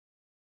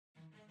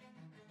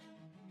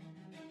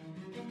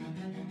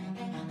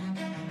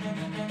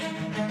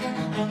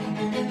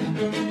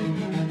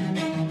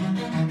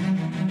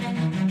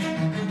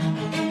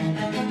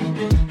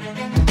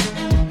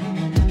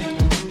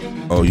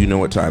Oh, you know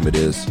what time it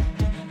is.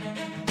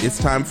 It's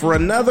time for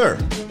another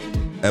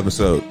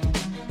episode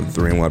of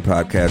the 3-1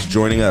 Podcast.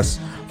 Joining us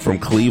from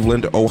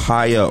Cleveland,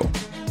 Ohio,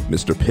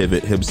 Mr.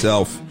 Pivot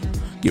himself.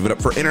 Give it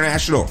up for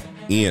international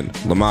Ian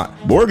Lamont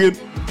Morgan.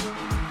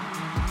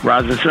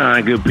 Rise and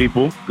shine, good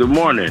people. Good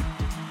morning.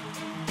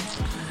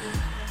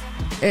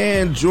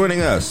 And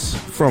joining us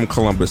from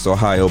Columbus,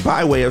 Ohio,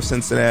 by way of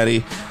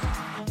Cincinnati,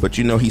 but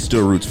you know he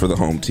still roots for the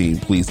home team.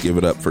 Please give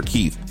it up for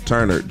Keith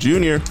Turner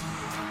Jr.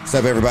 What's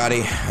up,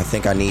 everybody? I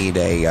think I need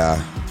a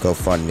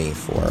GoFundMe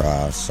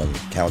for some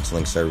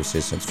counseling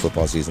services since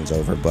football season's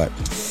over, but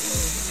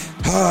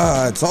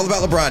it's all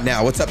about LeBron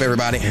now. What's up,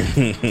 everybody?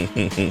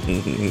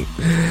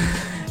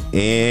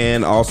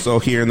 And also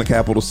here in the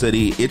capital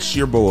city, it's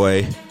your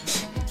boy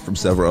from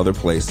several other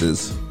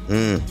places.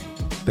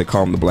 They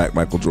call him the Black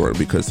Michael Jordan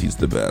because he's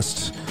the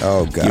best.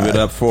 Oh, God. Give it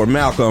up for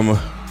Malcolm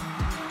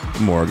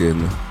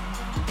Morgan.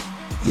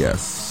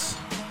 Yes.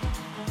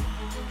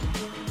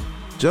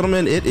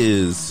 Gentlemen, it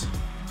is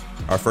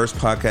our first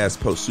podcast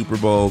post-Super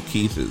Bowl.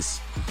 Keith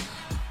is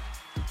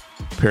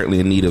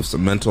apparently in need of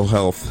some mental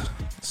health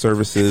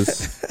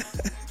services.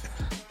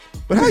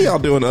 But how y'all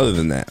doing other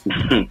than that?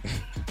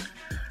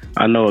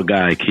 I know a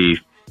guy, Keith.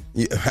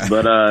 Yeah.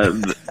 But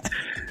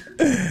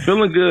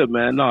feeling good,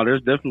 man. No,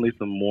 there's definitely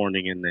some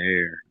mourning in the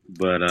air.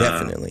 But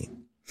Definitely.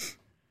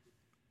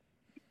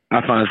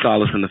 I find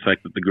solace in the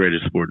fact that the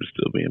greatest sport is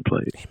still being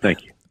played.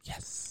 Thank you.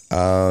 Yes.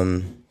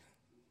 Well,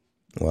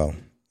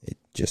 it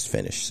just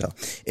finished. So,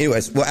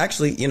 anyways, well,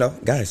 actually,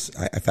 guys,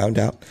 I found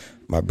out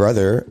my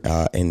brother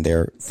and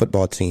their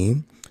football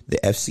team, the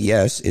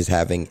FCS, is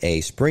having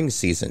a spring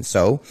season.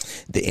 So,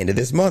 the end of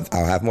this month,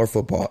 I'll have more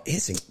football.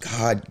 Isn't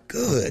God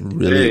good?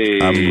 Really,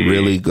 Hey. I'm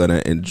really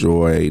gonna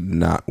enjoy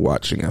not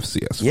watching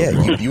FCS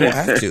football. Yeah, you won't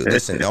have to.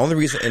 Listen, the only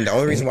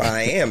reason why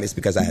I am is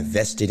because I have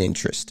vested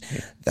interest.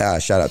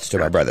 Shout outs to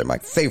my brother, my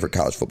favorite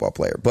college football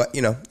player. But,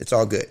 it's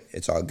all good.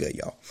 It's all good,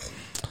 y'all.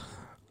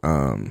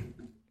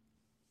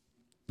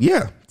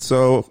 Yeah.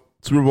 So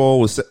Super Bowl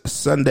was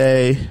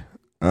Sunday.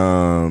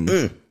 A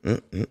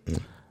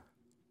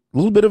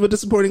little bit of a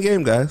disappointing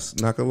game, guys.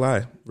 Not gonna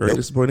lie, very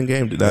disappointing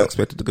game. Did not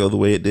expect it to go the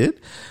way it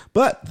did,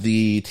 but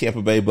the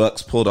Tampa Bay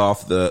Bucks pulled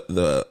off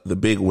the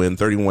big win,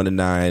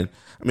 31-9. I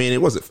mean,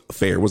 it wasn't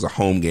fair. It was a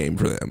home game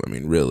for them. I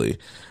mean, really.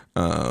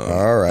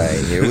 All right,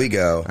 here we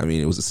go. I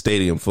mean, it was a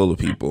stadium full of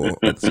people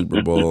at the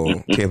Super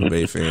Bowl, Tampa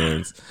Bay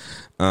fans.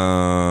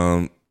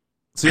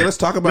 So yeah, let's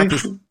talk about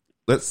this.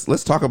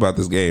 Let's talk about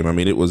this game. I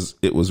mean, it was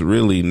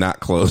really not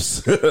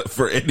close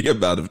for any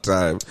amount of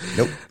time.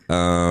 Nope.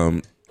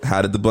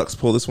 How did the Bucks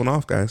pull this one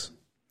off, guys?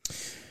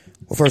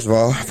 Well, first of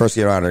all,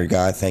 get honored,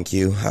 God. Thank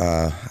you.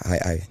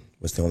 I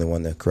was the only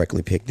one to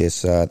correctly pick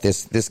this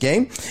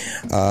game.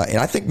 And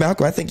I think,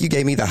 Malcolm, you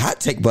gave me the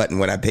hot take button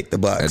when I picked the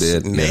Bucks. I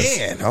did. Man,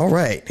 yes. All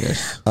right.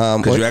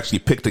 Because you actually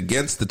picked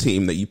against the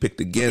team that you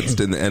picked against,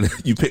 and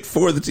you picked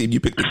for the team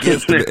you picked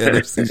against in the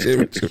NFC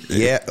Championship.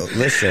 Yeah,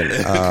 listen.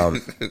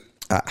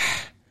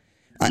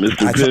 I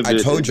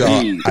told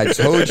y'all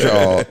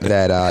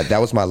that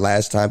was my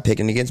last time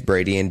picking against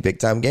Brady in big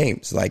time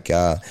games.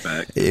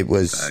 It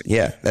was,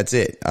 yeah, that's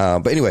it.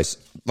 But anyways,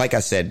 like I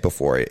said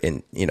before,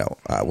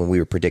 when we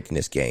were predicting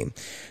this game,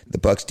 the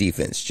Bucks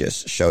defense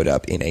just showed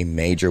up in a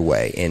major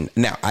way. And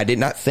now I did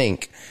not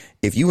think,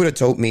 if you would have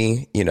told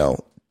me,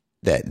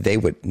 that they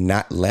would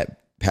not let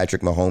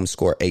Patrick Mahomes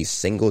score a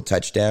single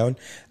touchdown,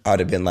 I would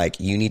have been like,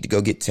 you need to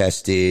go get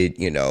tested.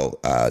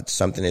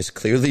 Something is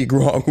clearly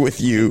wrong with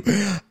you.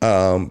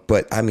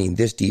 But I mean,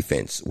 this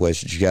defense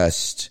was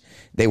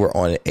they were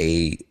on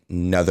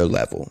another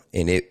level.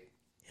 And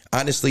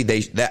honestly,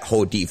 that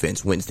whole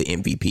defense wins the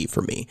MVP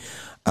for me.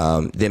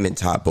 Them in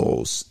Todd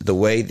Bowles, the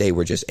way they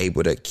were just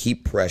able to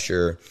keep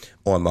pressure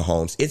on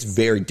Mahomes. It's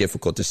very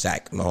difficult to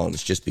sack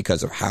Mahomes just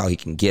because of how he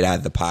can get out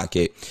of the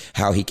pocket,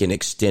 how he can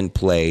extend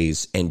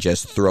plays and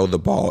just throw the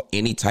ball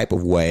any type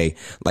of way,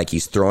 like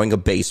he's throwing a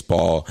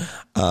baseball,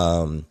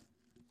 and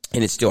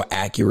it's still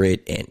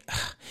accurate. And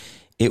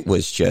it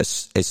was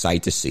just a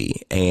sight to see.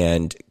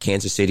 And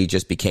Kansas City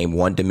just became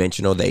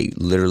one-dimensional. They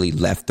literally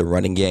left the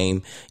running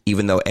game,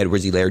 even though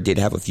Edwards-Helaire did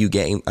have a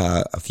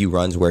few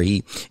runs where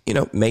he,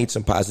 made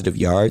some positive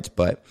yards.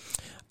 But,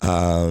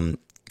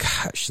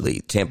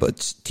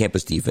 Tampa's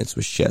defense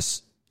was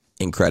just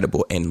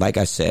incredible. And like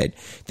I said,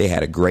 they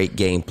had a great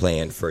game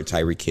plan for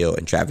Tyreek Hill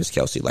and Travis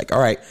Kelce. Like, all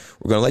right,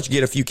 we're going to let you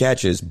get a few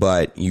catches,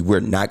 but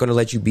we're not going to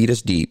let you beat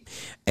us deep.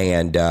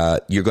 And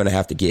you're going to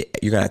have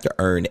to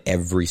earn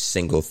every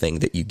single thing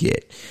that you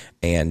get.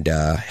 And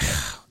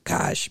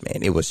gosh,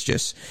 man, it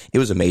was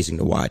amazing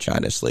to watch,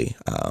 honestly.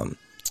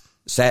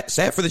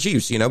 Sad for the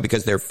Chiefs,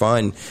 because they're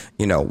fun,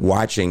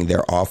 watching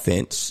their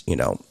offense,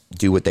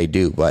 do what they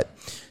do. But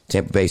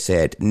Tampa Bay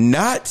said,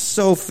 not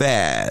so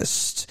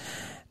fast.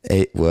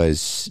 It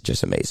was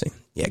just amazing.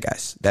 Yeah,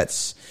 guys,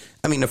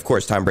 of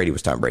course, Tom Brady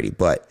was Tom Brady,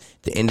 but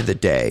at the end of the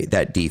day,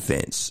 that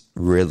defense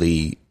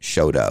really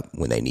showed up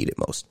when they needed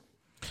most.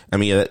 I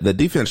mean, the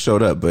defense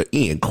showed up, but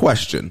Ian,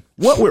 question: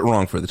 what went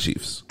wrong for the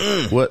Chiefs?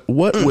 What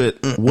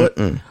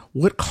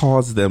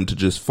caused them to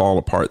just fall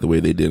apart the way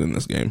they did in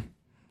this game?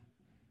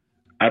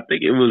 I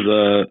think it was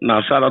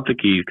shout out to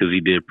Keith because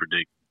he did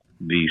predict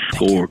the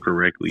score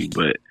correctly,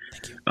 but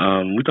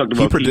we talked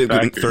about he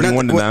predicted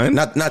 31-9.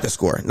 Not the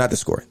score. Just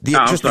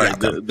the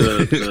outcome.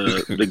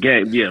 The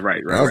game. Yeah,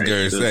 right. I was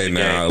going to say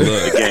now.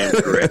 Look, the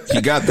game's correct.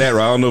 He got that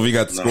right. I don't know if he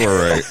got the score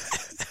right.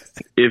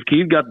 If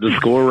Keith got the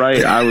score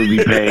right, I would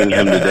be paying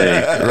him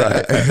today,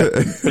 right,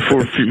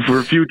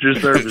 for future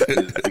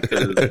services.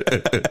 Because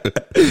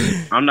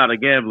I'm not a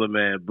gambler,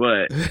 man.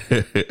 But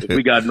if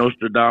we got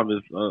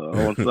Nostradamus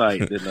on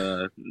site,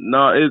 then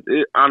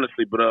it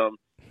honestly. But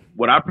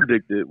what I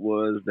predicted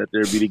was that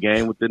there'd be the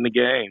game within the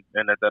game,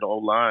 and that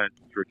old line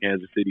for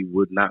Kansas City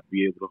would not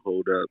be able to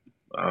hold up.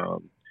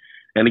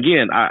 And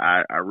again,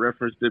 I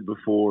referenced it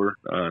before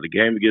the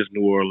game against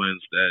New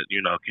Orleans that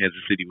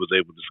Kansas City was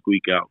able to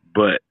squeak out,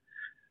 but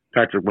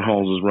Patrick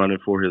Mahomes was running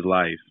for his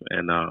life,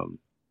 and now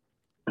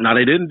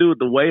they didn't do it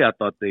the way I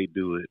thought they'd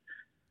do it.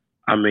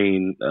 I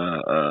mean,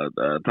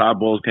 Todd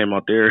Bowles came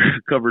out there,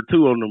 covered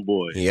 2 on them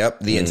boys.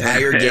 Yep, the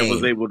entire game,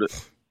 and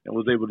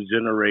was able to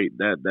generate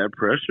that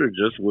pressure.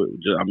 But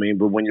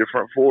when your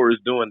front four is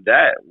doing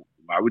that,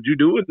 why would you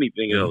do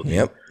anything else?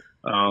 Yep.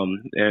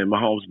 And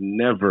Mahomes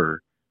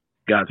never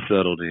got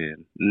settled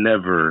in.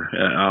 Never.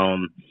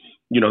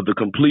 The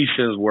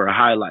completions were a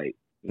highlight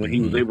when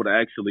he was able to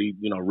actually,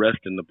 rest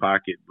in the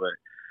pocket. But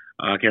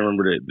I can't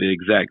remember the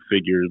exact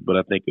figures, but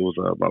I think it was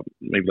about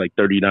maybe like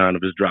 39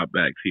 of his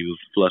dropbacks. He was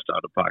flushed out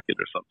of the pocket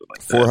or something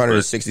like that.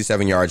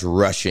 467 yards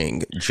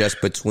rushing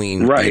just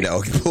between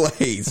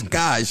plays.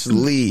 Gosh,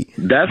 Lee.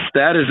 That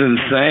stat is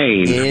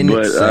insane.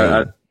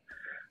 But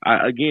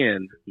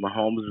again,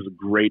 Mahomes is a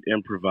great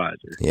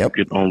improviser. Yep.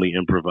 You can only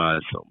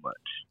improvise so much.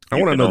 I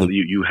want to know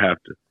you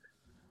have to.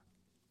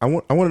 I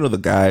want to know the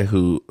guy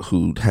who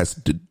has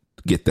to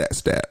get that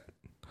stat.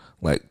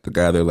 Like the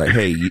guy, they're like,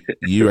 hey,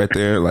 you right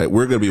there, like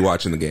we're gonna be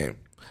watching the game.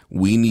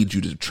 We need you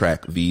to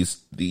track these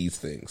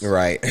things.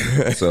 Right.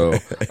 So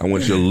I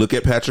want you to look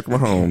at Patrick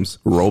Mahomes,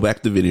 roll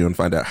back the video, and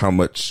find out how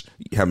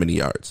many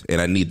yards. And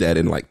I need that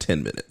in like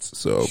 10 minutes.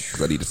 So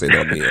because I need to say that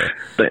on the air.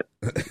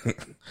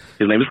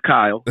 His name is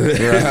Kyle.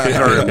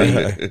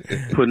 Currently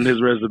putting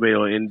his resume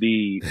on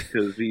Indeed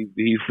because he's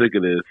sick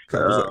of this.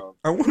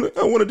 I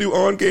want to do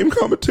on game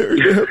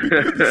commentary.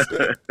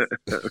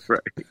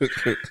 Right.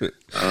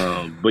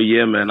 But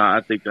yeah, man,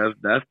 I think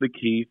that's the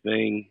key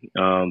thing.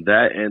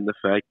 That and the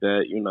fact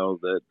that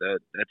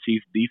that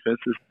Chiefs defense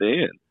is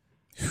thin.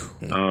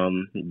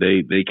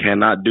 They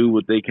cannot do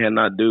what they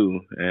cannot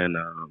do, and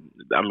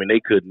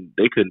they couldn't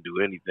do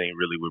anything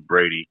really with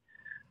Brady.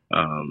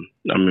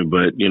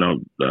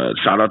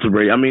 Shout out to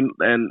Brady.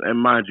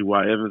 And mind you,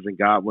 while Evans and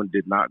Godwin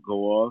did not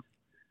go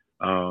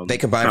off, they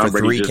combined for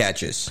 3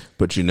 catches.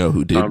 But you know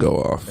who did go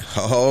off?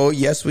 Oh,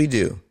 yes, we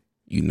do.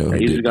 You know,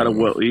 he got a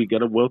wealth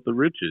of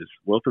riches,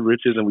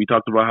 and we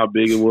talked about how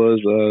big it was.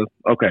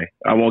 Okay,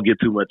 I won't get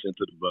too much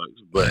into the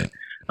Bucs, but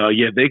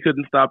they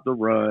couldn't stop the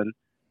run.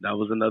 That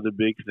was another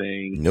big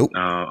thing. Nope.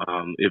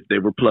 If they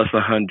were plus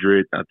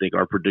 100, I think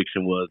our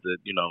prediction was that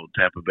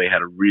Tampa Bay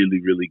had a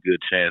really, really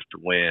good chance to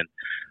win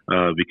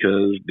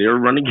because their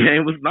running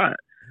game was not.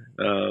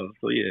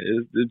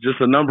 It's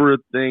just a number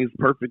of things.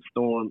 Perfect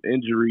storm,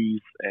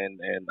 injuries, and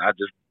I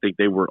just think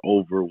they were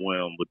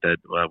overwhelmed with that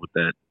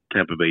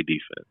Tampa Bay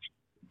defense.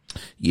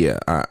 Yeah,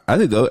 I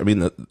think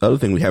the other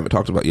thing we haven't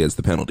talked about yet is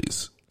the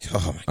penalties.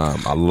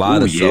 A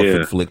lot of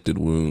self-inflicted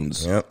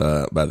wounds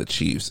by the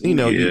Chiefs.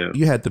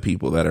 You had the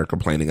people that are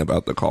complaining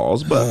about the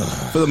calls, but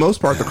for the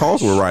most part, the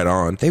calls were right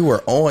on. They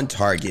were on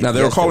target. Now,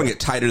 they were calling it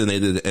tighter than they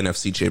did the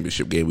NFC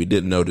Championship game. We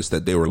did notice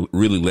that they were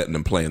really letting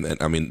them play in that.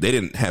 They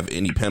didn't have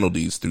any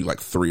penalties through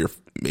like 3 or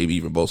maybe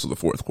even most of the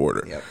fourth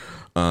quarter. Yep.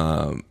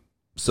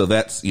 So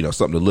that's,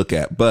 something to look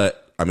at. But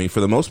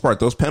for the most part,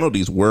 those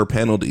penalties were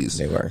penalties.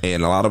 They were.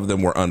 And a lot of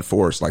them were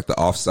unforced, like the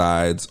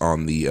offsides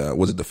on the,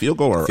 was it the field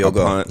goal or field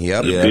goal? Punt?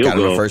 Yep. Yeah. Got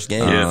in the first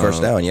game.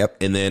 First down.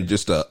 Yep. And then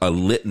just a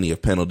litany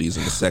of penalties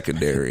in the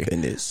secondary.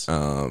 Goodness.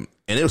 And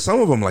it was some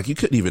of them, like, you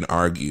couldn't even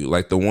argue.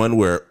 Like the one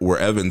where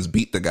Evans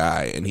beat the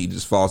guy and he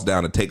just falls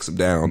down and takes him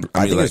down.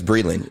 I think it was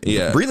Breland.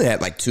 Yeah. Breland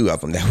had like 2 of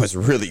them. That was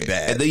really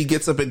bad. And then he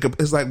gets up and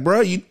it's like,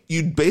 bro, you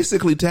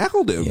basically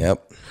tackled him.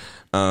 Yep.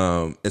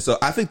 And so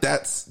I think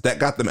that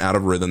got them out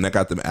of rhythm. That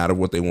got them out of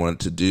what they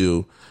wanted to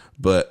do.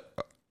 But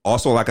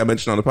also, like I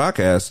mentioned on the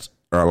podcast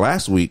or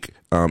last week,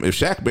 if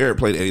Shaq Barrett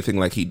played anything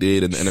like he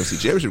did in the NFC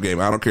Championship game,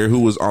 I don't care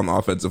who was on the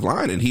offensive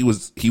line, and he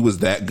was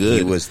that good.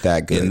 He was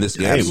that good in this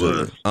game.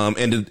 Absolutely.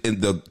 And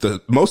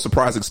the most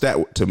surprising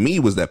stat to me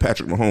was that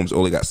Patrick Mahomes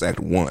only got sacked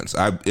once.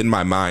 In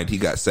my mind, he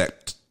got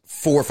sacked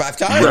 4 or 5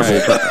 times.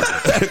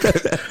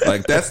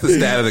 Like that's the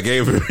stat of the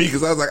game for me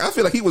because I was like, I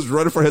feel like he was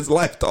running for his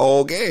life the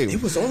whole game.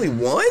 It was only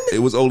 1? It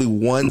was only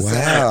 1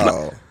 sack.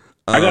 Wow.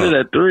 I got it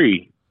at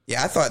 3.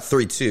 Yeah, I thought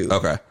 3 too.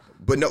 Okay.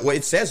 But no,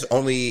 it says,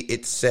 oh yeah,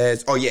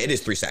 it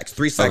is 3 sacks.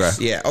 3 sacks.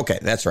 Okay. Yeah, okay,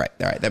 that's right.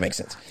 All right, that makes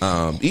sense.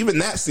 Even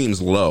that seems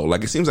low.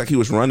 Like it seems like he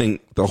was running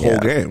the whole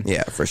game.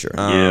 Yeah, for sure.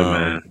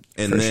 Man.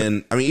 And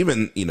then,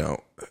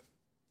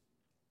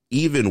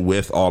 even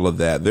with all of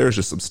that, there's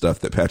just some stuff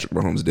that Patrick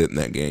Mahomes did in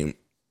that game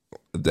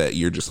that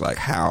you're just like,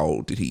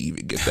 how did he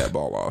even get that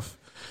ball off?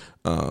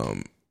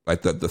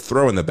 Like the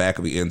throw in the back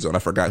of the end zone. I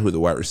forgot who the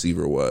wide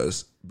receiver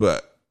was,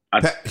 but I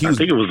think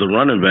it was the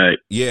running back.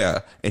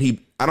 Yeah, and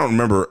I don't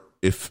remember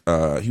if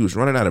he was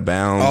running out of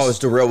bounds. Oh, it's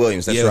Darrell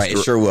Williams. That's right. It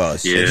sure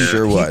was. Yeah. It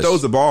sure was. He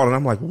throws the ball, and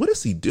I'm like, what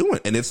is he doing?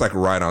 And it's like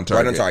right on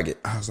target. Right on target.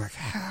 I was like,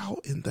 how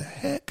in the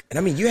heck? And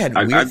I mean, you had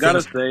I weird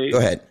gotta things. say, Go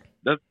ahead.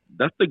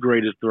 That's the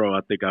greatest throw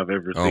I think I've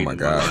ever seen. Oh my in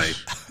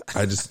gosh!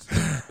 my I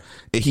life.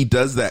 he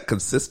does that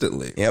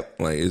consistently. Yep.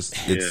 Like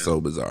it's so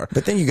bizarre.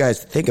 But then you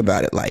guys think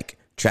about it, like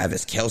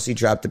Travis Kelce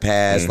dropped the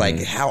pass.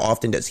 Like, how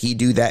often does he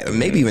do that?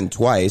 Maybe even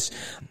twice.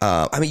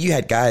 I mean, you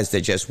had guys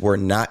that just were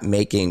not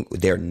making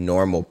their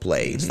normal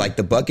plays. Like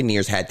the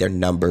Buccaneers had their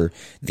number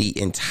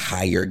the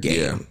entire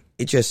game.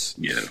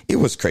 Yeah. It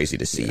was crazy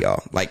to see,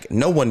 y'all. Like,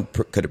 no one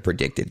could have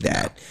predicted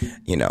that,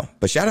 you know.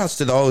 But shout outs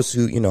to those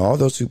who, you know, all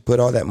those who put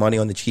all that money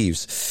on the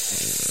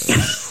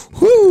Chiefs.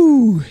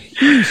 Whoo!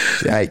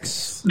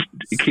 Yikes.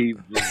 Keep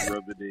just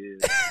rubbing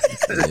it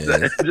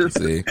Yeah.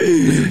 See,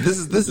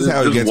 this is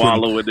how he gets.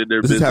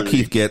 This is how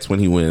Keith gets when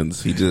he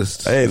wins. He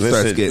just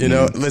starts getting.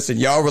 Listen,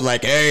 y'all were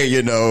like, hey,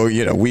 you know,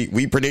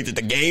 we predicted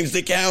the games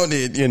that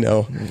counted, you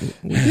know.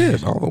 We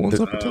did all the ones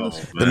up until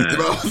this.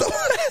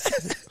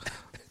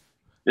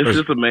 It's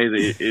just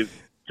amazing. If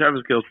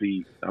Travis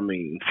Kelce, I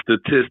mean,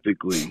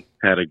 statistically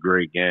had a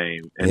great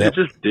game, and it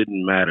just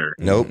didn't matter.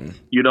 Nope.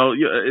 You know,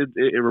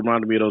 it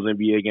reminded me of those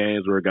NBA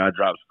games where a guy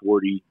drops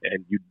 40,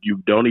 and you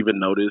don't even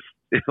notice.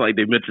 Like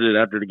they mentioned it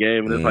after the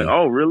game, and it's like,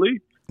 oh, really?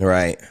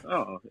 Right.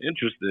 Oh,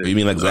 interesting. You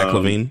mean like Zach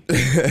LaVine?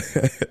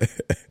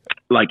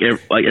 Like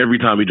every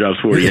time he drops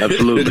 40,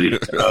 absolutely.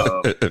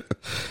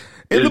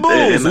 And the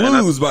Bulls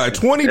lose by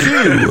 22.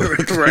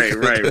 Right.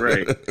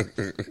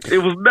 It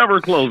was never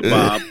close,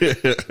 Bob.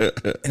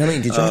 And I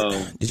mean, did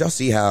y'all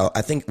see how,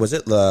 I think, was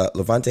it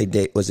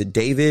was it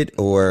David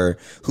or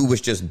who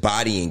was just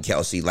bodying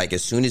Kelce? Like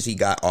as soon as he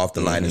got off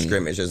the line of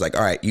scrimmage, it was like,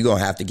 all right, you're going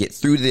to have to get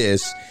through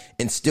this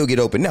and still get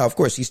open. Now, of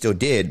course, he still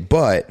did,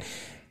 but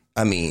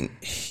I mean,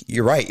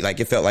 you're right. Like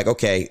it felt like,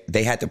 okay,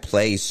 they had to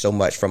play so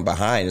much from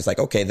behind. It's like,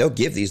 okay, they'll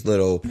give these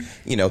little,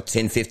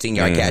 10, 15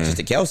 yard catches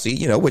to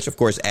Kelce, which of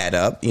course add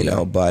up,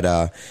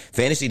 but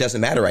fantasy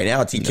doesn't matter right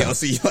now.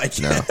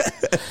 Kelce, no.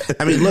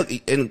 I mean,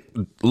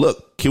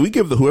 look, can we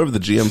give whoever the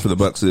GM for the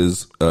Bucs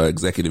is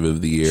executive of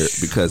the year?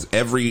 Because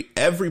every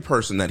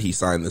person that he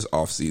signed this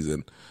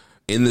offseason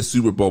in the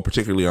Super Bowl,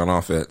 particularly on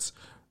offense,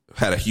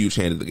 had a huge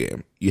hand in the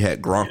game. You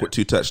had Gronk with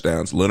 2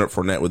 touchdowns, Leonard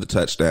Fournette with a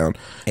touchdown,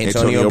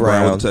 Antonio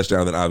Brown with a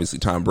touchdown, then obviously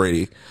Tom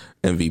Brady,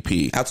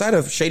 MVP. Outside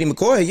of Shady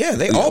McCoy,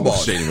 they all balled.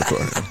 Shady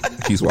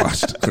McCoy. He's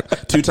washed.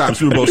 2-time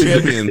Super Bowl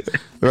champion.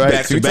 Right.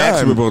 Back-to-back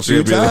Super Bowl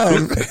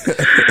champion.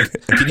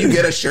 Can you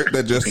get a shirt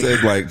that just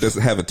says, like,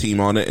 doesn't have a team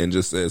on it and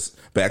just says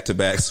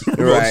back-to-back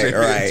Super Bowl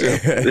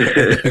champion?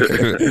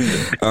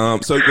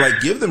 So, like,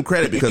 give them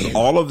credit because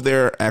all of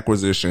their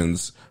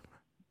acquisitions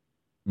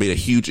made a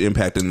huge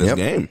impact in this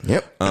game.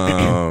 Yep.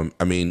 I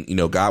mean,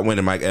 Godwin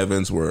and Mike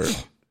Evans were,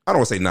 I don't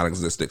want to say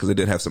non-existent because they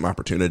did have some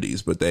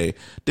opportunities, but they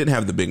didn't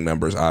have the big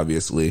numbers,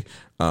 obviously.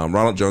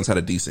 Ronald Jones had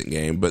a decent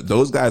game, but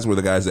those guys were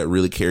the guys that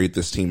really carried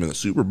this team in the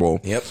Super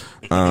Bowl. Yep.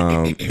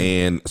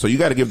 And so you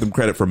got to give them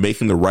credit for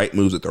making the right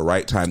moves at the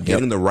right time,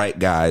 getting the right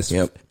guys,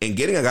 and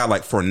getting a guy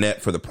like Fournette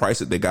for the price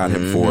that they got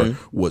him for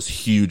was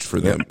huge for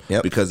them.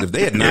 Because if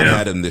they had not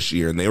had him this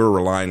year and they were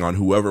relying on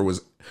whoever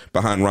was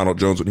behind Ronald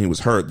Jones when he was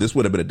hurt, this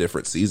would have been a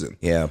different season.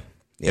 And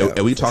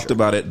we talked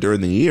about it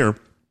during the year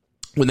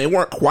when they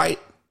weren't quite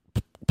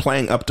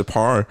playing up to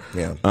par.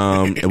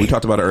 And we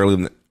talked about it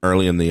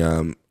early in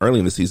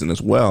the season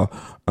as well.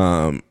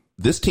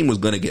 This team was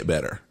going to get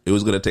better. It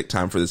was going to take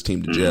time for this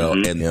team to gel,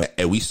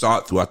 and we saw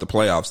it throughout the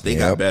playoffs. They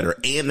got better,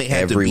 and they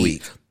had every to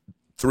beat week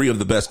 3 of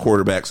the best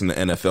quarterbacks in the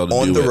NFL to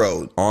on do the it.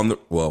 road.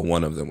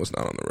 One of them was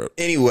not on the road.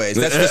 Anyways,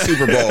 that's the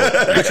Super Bowl,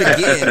 which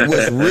again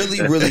was really,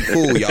 really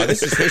cool, y'all.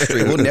 This is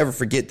history. We'll never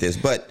forget this.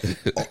 But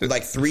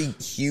like 3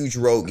 huge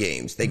road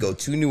games. They go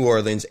to New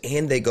Orleans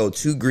and they go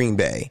to Green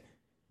Bay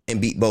and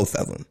beat both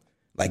of them.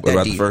 Like what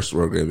about the first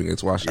road game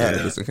against Washington?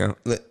 Does this count?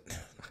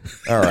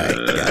 All right,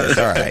 guys.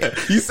 All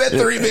right. You said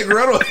 3 big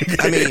road games.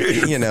 I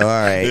mean, all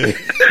right.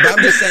 But I'm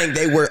just saying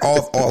they were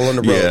all on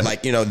the road. Yeah.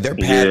 Like, their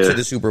path to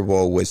the Super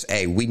Bowl was,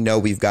 hey, we know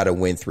we've got to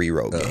win 3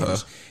 road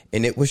games.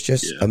 And it was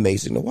just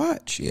amazing to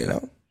watch, you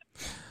know?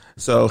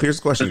 So here's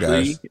the question,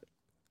 guys.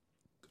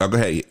 Oh, go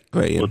ahead.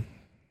 Ian.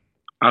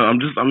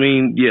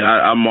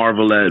 I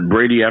marvel at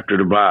Brady after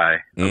the bye.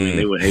 I mean,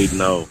 they were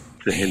 8-0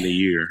 to end the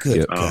year.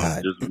 Good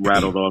God. Just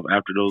rattled off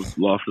after those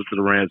losses to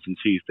the Rams and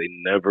Chiefs. They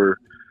never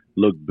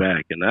looked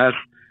back, and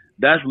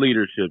that's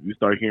leadership. You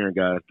start hearing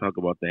guys talk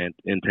about the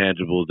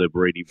intangibles that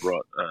Brady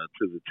brought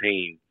to the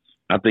team.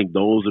 I think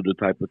those are the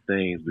type of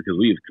things because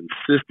we have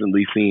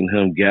consistently seen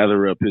him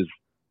gather up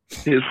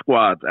his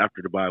squads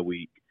after the bye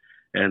week,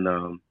 and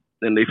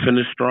they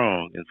finished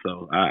strong. And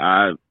so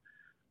I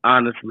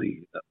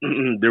honestly,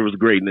 there was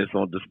greatness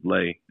on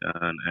display,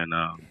 and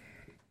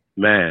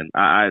man,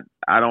 I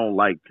don't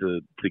like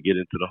to get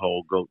into the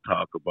whole GOAT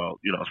talk about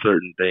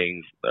certain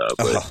things,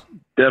 but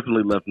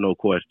definitely left no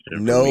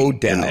question. No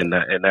doubt in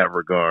that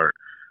regard.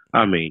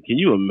 I mean, can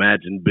you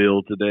imagine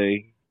Bill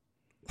today?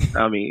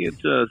 I mean, it's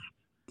just,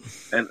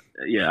 and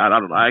yeah, I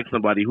don't know. I asked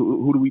somebody,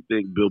 who do we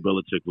think Bill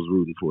Belichick was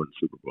rooting for in the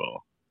Super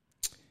Bowl?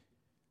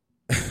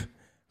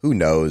 Who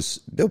knows?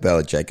 Bill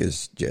Belichick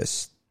is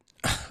just,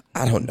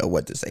 I don't know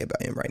what to say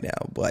about him right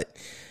now, but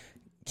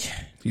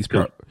he's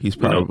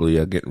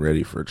probably getting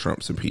ready for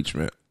Trump's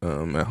impeachment at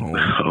home.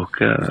 Oh,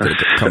 God. He's going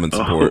to come and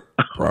support,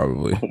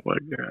 probably. Oh, my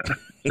God.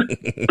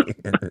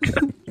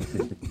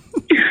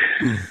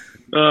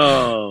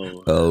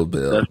 Oh,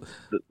 Bill.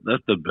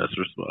 That's the best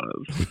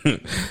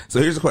response. So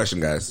here's the question,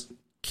 guys.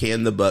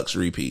 Can the Bucs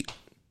repeat?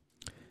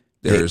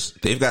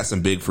 They've got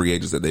some big free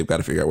agents that they've got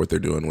to figure out what they're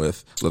doing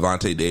with.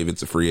 Levante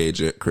David's a free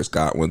agent. Chris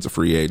Godwin's a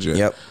free agent.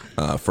 Yep.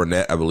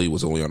 Fournette, I believe,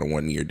 was only on a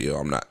 1-year deal.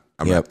 I'm not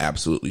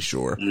absolutely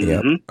sure.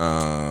 Yep.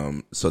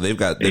 So they've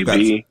got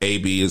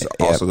AB is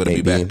also going to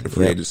be back in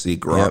free agency. Is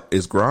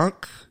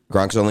Gronk?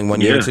 Gronk's only 1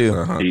 year too.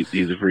 Uh-huh.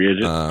 He's a free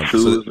agent.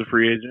 Sue is a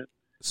free agent.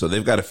 So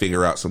they've got to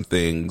figure out some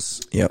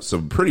things. Yep.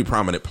 Some pretty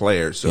prominent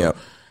players. So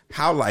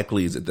how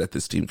likely is it that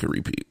this team could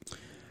repeat?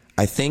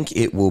 I think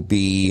it will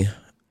be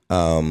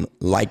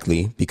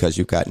likely because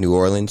you've got New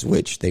Orleans,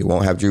 which they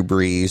won't have Drew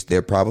Brees.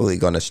 They're probably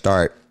going to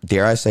start,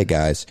 dare I say,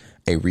 guys,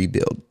 a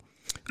rebuild.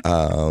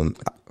 They'll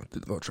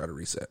try to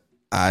reset.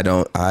 I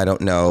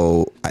don't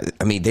know.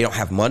 I mean, they don't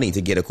have money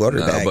to get a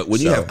quarterback. But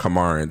when you have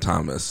Kamara and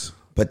Thomas.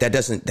 But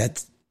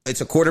it's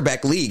a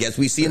quarterback league, as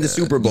we see in the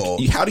Super Bowl.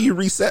 How do you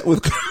reset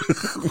with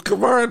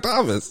Kamara and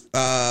Thomas?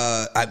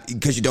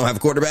 Because you don't have a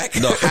quarterback?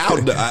 No, how?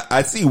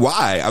 I see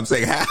why. I'm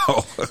saying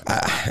how.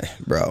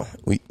 Bro,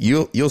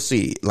 you'll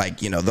see. Like,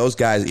 those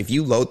guys, if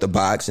you load the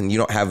box and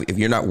if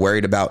you're not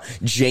worried about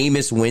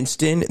Jameis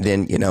Winston,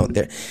 then,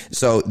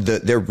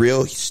 their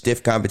real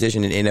stiff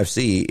competition in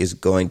NFC is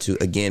going to,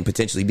 again,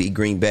 potentially be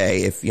Green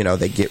Bay if,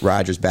 they get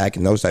Rodgers back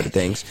and those type of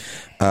things.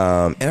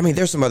 And I mean,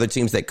 there's some other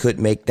teams that could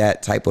make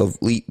that type of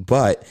leap,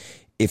 but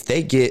if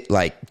they get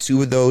like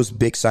two of those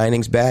big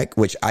signings back,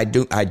 which I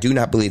do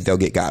not believe they'll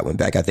get Godwin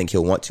back. I think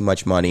he'll want too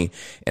much money,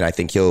 and I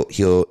think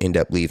he'll end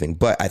up leaving.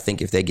 But I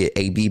think if they get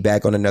AB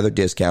back on another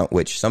discount,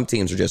 which some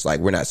teams are just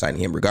like, we're not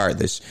signing him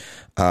regardless.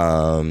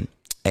 And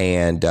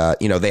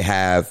they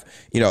have,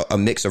 a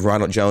mix of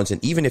Ronald Jones,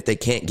 and even if they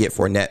can't get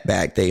Fournette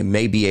back, they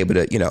may be able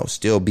to,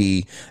 still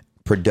be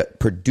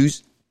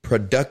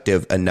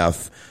productive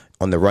enough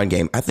on the run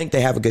game. I think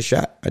they have a good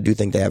shot. I do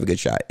think they have a good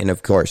shot. And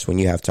of course, when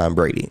you have Tom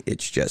Brady,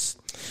 it's just,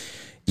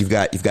 you've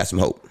got some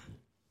hope.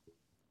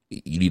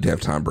 You need to have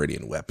Tom Brady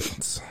and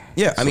weapons.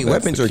 Yeah, I mean,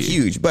 weapons are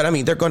huge, but I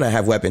mean, they're going to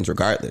have weapons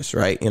regardless,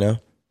 right?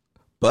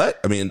 But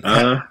I mean,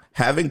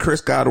 having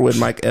Chris Godwin,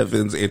 Mike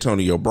Evans,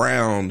 Antonio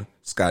Brown,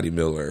 Scotty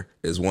Miller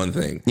is one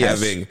thing. Yes.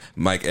 Having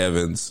Mike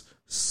Evans,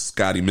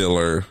 Scotty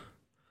Miller,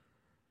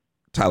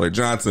 Tyler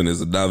Johnson is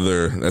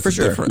another. That's for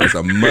sure. Different. That's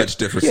a much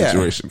different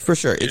situation. For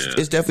sure.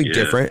 It's definitely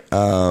different.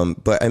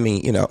 But I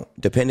mean,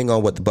 depending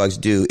on what the Bucs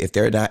do, if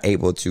they're not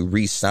able to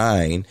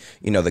re-sign,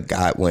 the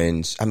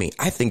Godwins, I mean,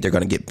 I think they're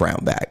going to get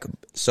Brown back.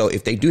 So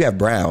if they do have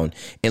Brown,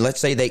 and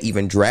let's say they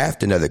even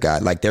draft another guy,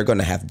 like they're going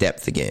to have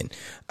depth again.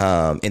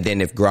 And then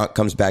if Gronk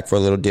comes back for a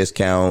little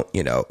discount,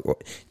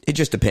 it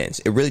just depends.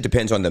 It really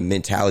depends on the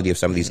mentality of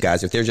some of these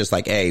guys. If they're just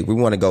like, hey, we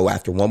want to go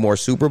after one more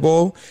Super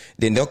Bowl,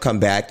 then they'll come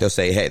back. They'll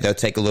say, hey, they'll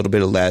take a little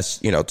bit of less,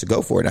 to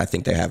go for it. And I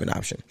think they have an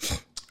option.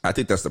 I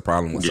think that's the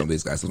problem with some of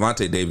these guys.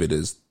 Levante David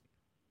is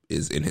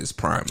in his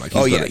prime. Like,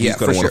 he's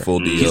going to want a full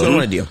deal. He's going to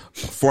want a deal.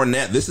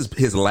 Fournette, this is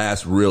his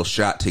last real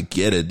shot to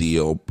get a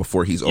deal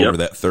before he's over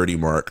that 30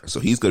 mark. So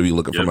he's going to be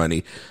looking for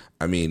money.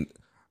 I mean,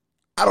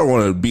 I don't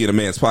want to be in a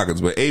man's pockets,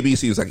 but AB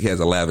seems like he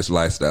has a lavish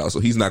lifestyle. So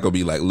he's not going to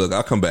be like, look,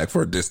 I'll come back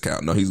for a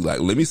discount. No, he's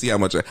like, let me see how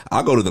much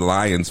I'll go to the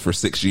Lions for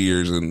 6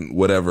 years and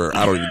whatever.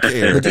 I don't even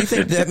care. But do you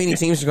think that many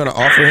teams are going to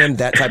offer him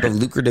that type of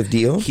lucrative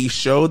deal? He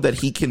showed that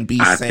he can be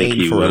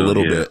sane for a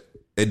little bit.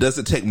 It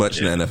doesn't take much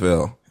in the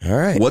NFL. All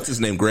right. What's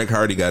his name? Greg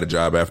Hardy got a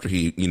job after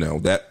he,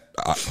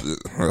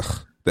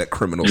 that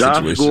criminal Josh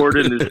situation.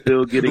 Gordon is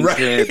still getting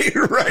right.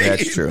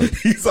 That's true.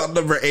 He's on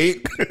number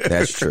 8.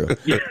 That's true.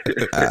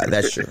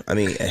 That's true. I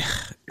mean,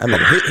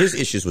 his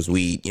issues was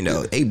weed.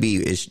 AB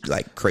is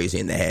like crazy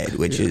in the head,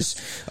 which is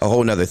a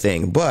whole nother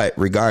thing. But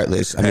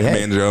regardless, I mean,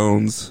 Man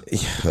Jones.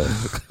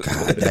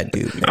 God, that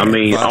dude. Man. I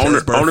mean,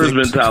 owner's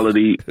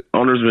mentality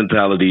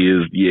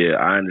is,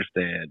 I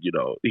understand.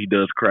 He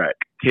does crack.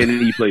 Can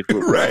he play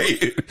football?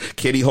 Right.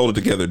 Can he hold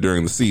it together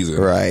during the season?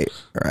 Right.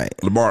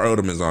 Lamar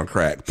Odom is on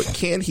crack, but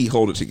can he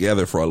hold it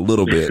together for a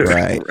little bit?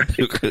 Right.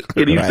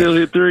 Can he still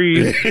hit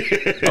threes?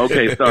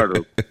 Okay, start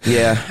him.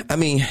 Yeah. I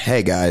mean,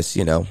 hey guys,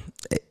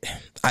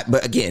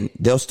 but again,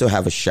 they'll still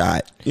have a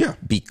shot. Yeah.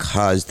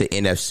 Because the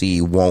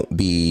NFC won't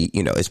be,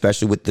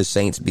 especially with the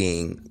Saints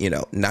being,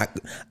 not.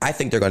 I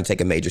think they're going to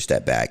take a major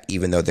step back,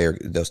 even though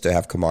they'll still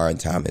have Kamara and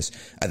Thomas.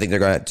 I think they're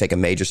going to take a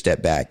major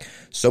step back,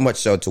 so much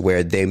so to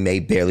where they may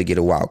barely get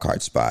a wild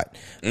card spot.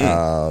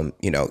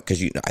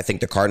 Because I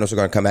think the Cardinals are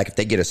going to come back. If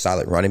they get a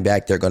solid running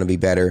back, they're going to be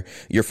better.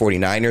 Your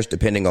 49ers,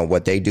 depending on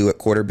what they do at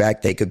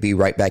quarterback, they could be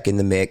right back in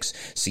the mix.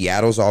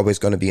 Seattle's always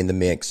going to be in the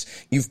mix.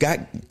 You've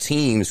got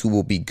teams who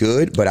will be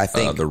good, but I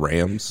think the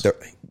Rams.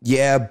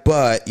 Yeah,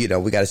 but, we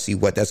got to see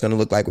what that's going to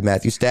look like with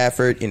Matthew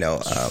Stafford.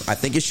 I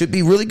think it should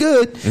be really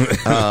good.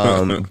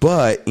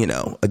 But,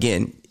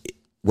 again,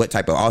 what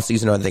type of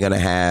offseason are they going to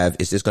have?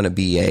 Is this going to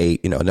be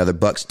another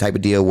Bucs type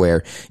of deal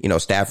where,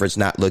 Stafford's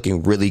not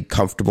looking really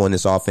comfortable in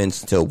this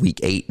offense until week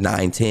 8,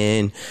 9,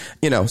 10?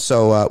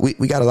 So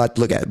we got a lot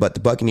to look at. But the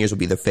Buccaneers will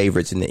be the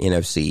favorites in the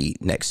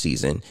NFC next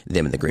season,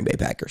 them and the Green Bay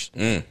Packers.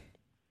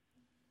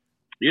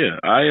 Yeah,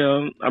 I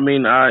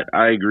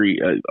agree.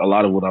 A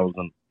lot of what I was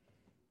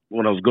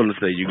going to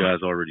say, you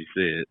guys already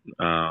said.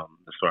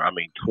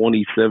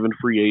 27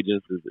 free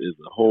agents is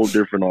a whole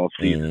different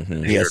offseason.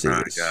 Mm-hmm. Yes,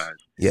 it is. Guys.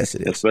 Yes,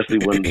 it is. Especially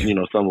when,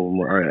 some of them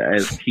are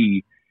as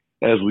key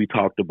as we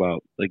talked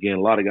about. Again,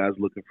 a lot of guys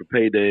looking for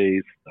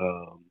paydays.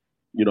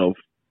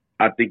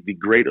 I think the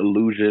great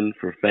illusion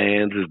for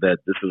fans is that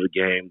this is a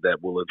game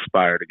that will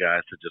inspire the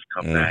guys to just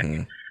come back.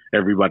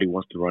 Everybody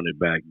wants to run it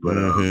back, but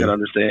you gotta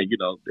understand,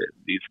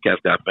 these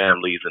cats got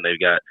families and they've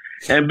got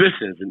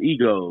ambitions and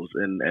egos,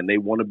 and they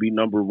want to be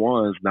number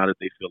ones now that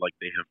they feel like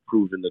they have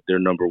proven that they're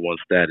number one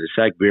status.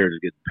 Shaq Barrett is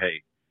getting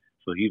paid,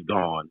 so he's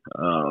gone.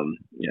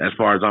 As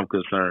far as I'm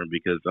concerned,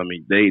 because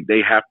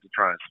they have to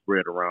try and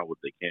spread around what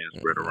they can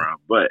spread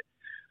around. But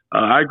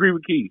I agree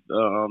with Keith.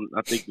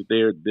 I think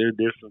that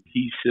there's some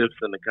key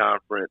shifts in the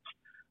conference.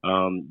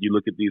 You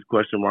look at these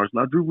question marks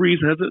now. Drew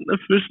Brees hasn't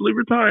officially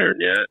retired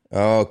yet.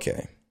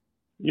 Okay.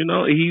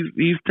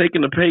 He's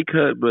taking a pay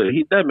cut, but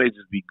that may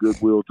just be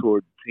goodwill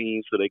toward the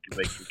team so they can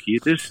make some key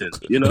additions.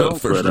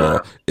 First of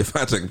all, if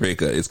I take a pay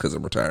እቲ it's because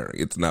I'm retiring.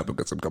 It's not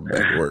because I'm coming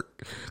back to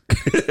work.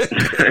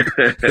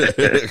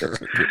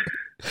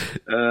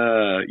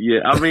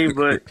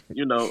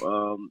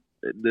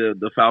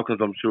 The Falcons,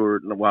 I'm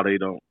sure, while they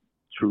don't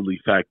truly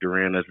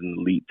factor in as an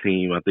elite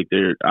team, I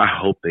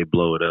hope they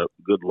blow it up.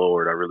 Good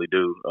Lord, I really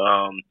do.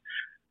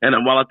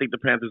 And while I think the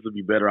Panthers will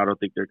be better, I don't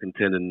think they're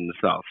contending in the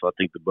South. So I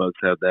think the Bucs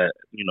have that,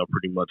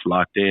 pretty much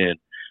locked in.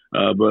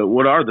 But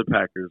what are the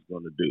Packers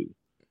going to do?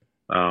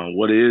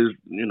 What is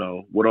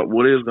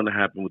going to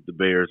happen with the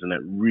Bears and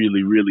that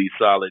really, really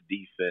solid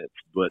defense,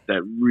 but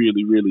that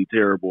really, really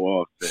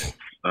terrible offense?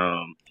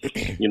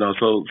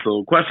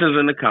 So questions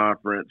in the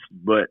conference,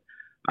 but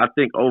I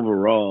think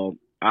overall,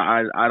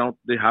 I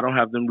don't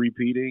have them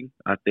repeating.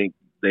 I think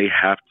they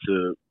have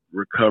to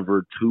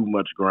recover too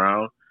much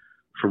ground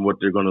from what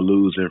they're going to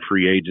lose in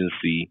free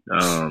agency.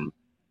 And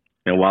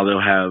while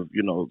they'll have,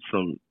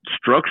 some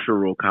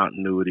structural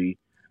continuity,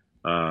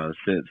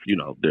 since,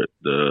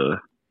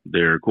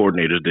 their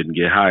coordinators didn't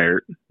get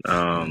hired,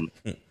 I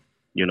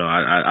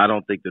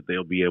don't think that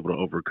they'll be able to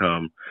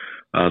overcome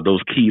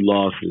those key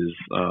losses,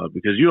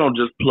 because you don't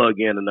just plug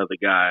in another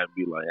guy and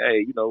be like, hey,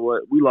 you know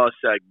what? We lost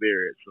Shaq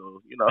Barrett.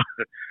 So,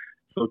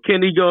 so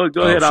Kenny, go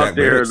ahead out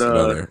there.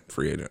 And,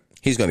 free agent.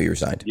 He's going to be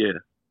resigned. Yeah.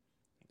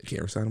 They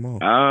can't resign them all.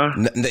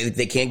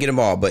 They can't get them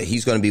all, but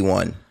he's going to be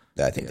one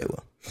that I think they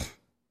will.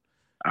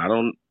 I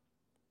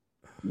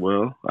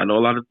know a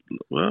lot of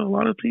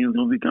teams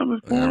gonna be coming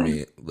for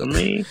him.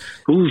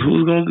 Who's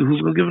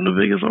gonna give him the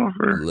biggest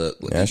offer? Look,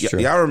 that's true.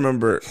 Y'all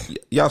remember?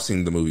 Y'all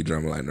seen the movie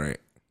Drumline, right?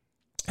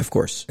 Of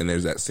course. And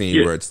there's that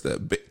scene where it's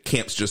the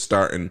camp's just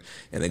starting,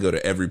 and they go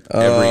to every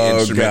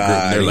instrument group.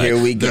 And they're like,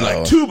 here we go.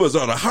 They're like, tubas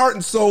are the heart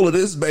and soul of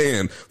this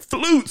band.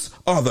 Flutes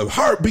are the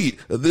heartbeat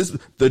of this.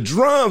 The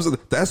drums.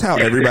 That's how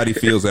everybody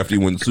feels after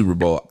you win the Super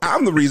Bowl.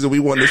 I'm the reason we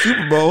won the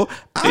Super Bowl.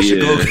 I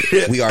should go.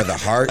 We are the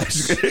heart.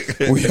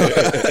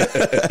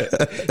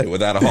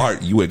 Without a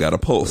heart, you ain't got a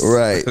pulse.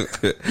 Right.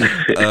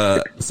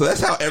 So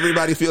that's how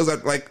everybody feels.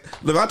 Like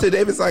Levante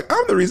David's like,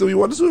 I'm the reason we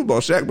won the Super Bowl.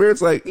 Shaq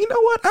Barrett's like, you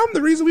know what? I'm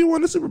the reason we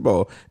won the Super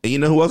Bowl. And you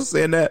know who else is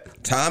saying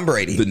that? Tom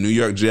Brady. The New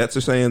York Jets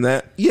are saying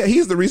that. Yeah,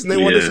 he's the reason they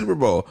won the Super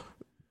Bowl.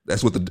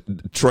 That's what the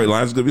Detroit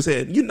Lions are going to be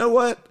saying. You know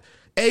what?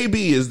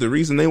 AB is the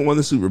reason they won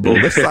the Super Bowl.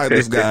 Let's sign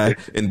this guy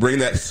and bring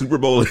that Super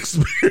Bowl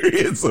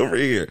experience over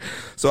here.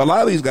 So a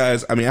lot of these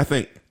guys, I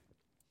think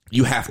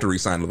you have to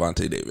re-sign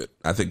Levante David.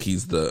 I think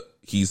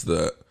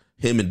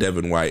him and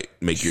Devin White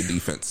make your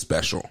defense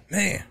special.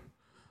 Man.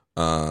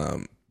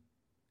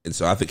 And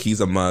so I think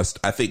he's a must.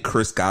 I think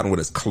Chris Godwin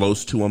is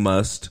close to a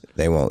must.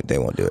 They won't do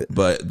it.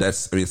 But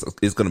it's going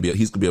to be,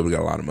 he's going to be able to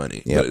get a lot of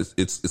money. Yep. But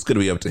it's going to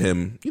be up to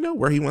him,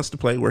 where he wants to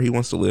play, where he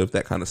wants to live,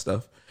 that kind of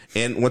stuff.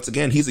 And once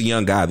again, he's a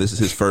young guy. This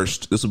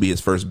will be his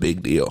first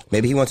big deal.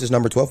 Maybe he wants his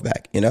number 12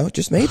 back,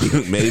 just maybe.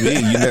 Maybe,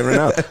 you never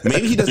know.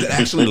 Maybe he doesn't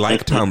actually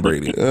like Tom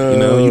Brady.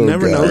 You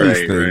never know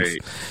these things.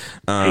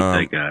 Right.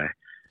 Hate that guy.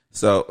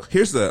 So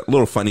here's the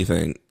little funny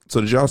thing.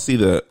 So did y'all see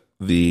the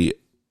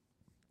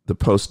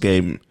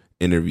post-game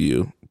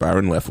interview,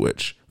 Byron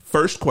Leftwich?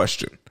 First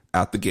question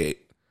out the gate.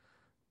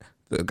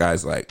 The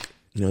guy's like,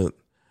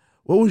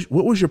 what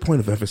was your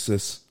point of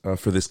emphasis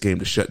for this game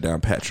to shut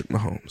down Patrick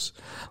Mahomes?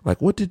 Like,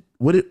 what did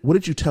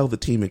you tell the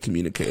team and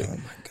communicate? Oh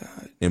my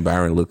God. And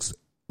Byron looks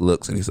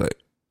and he's like,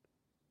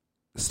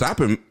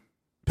 stop him,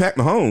 Pat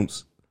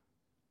Mahomes.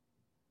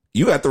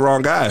 You got the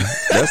wrong guy.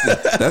 That's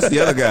the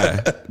other guy.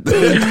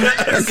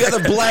 That's the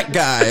other black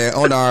guy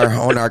on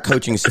our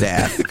coaching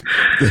staff.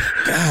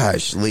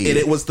 Gosh, Lee. And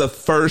it was the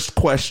first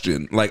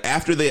question. Like,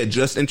 after they had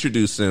just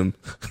introduced him,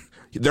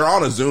 they're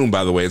on a Zoom,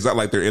 by the way. It's not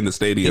like they're in the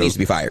stadium. He needs to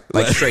be fired.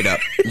 Like, straight up.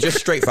 Just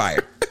straight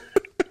fired.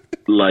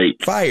 Like,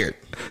 fired.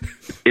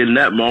 In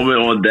that moment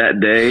on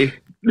that day,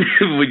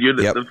 when you're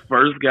the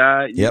first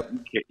guy, you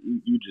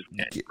just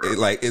can't. Bro.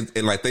 Like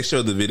they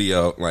showed the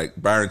video. Like,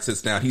 Byron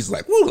sits down. He's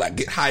like, "Woo!" Like,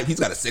 get hype. He's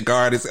got a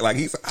cigar. It's like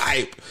he's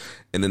hype.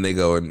 And then they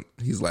go and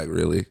he's like,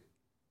 "Really?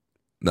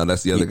 No,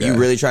 that's the other guy." You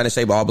really trying to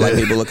say all black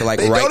people look alike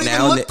right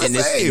now in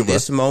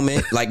this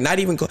moment? Like, not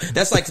even.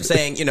 That's like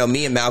saying,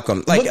 me and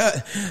Malcolm. Like,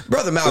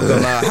 brother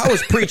Malcolm, how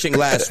was preaching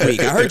last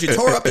week? I heard you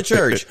tore up the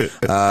church.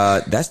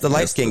 That's the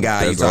light skinned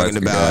guy you're talking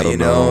about.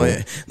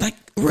 Like,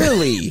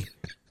 really.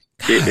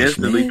 It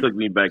instantly took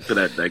me back to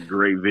that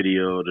great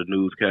video of the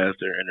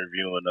newscaster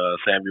interviewing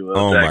Samuel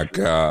L.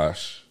 Jackson. Oh, my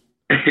gosh.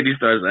 And he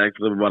starts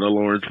asking him about a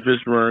Lawrence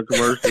Fishburne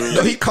commercial.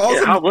 No, he calls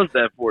him. How was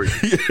that for you?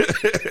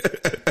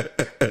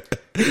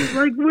 He's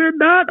like, we're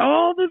not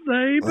all the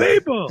same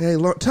people. Hey,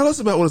 tell us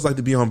about what it's like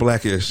to be on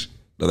Blackish.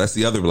 No, that's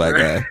the other black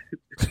guy.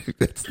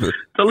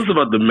 Tell us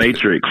about The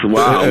Matrix.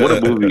 Wow, what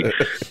a movie.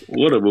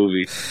 What a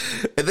movie.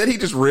 And then he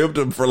just ribbed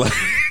him for 10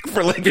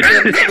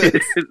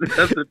 minutes.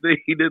 That's the thing.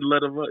 He didn't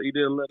let him up.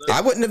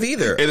 I wouldn't have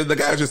either. And then the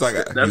guy was just like,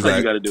 that's how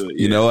you got to do it.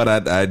 You know what?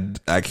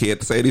 I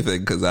can't say anything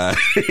because I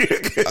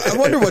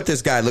wonder what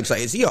this guy looks like.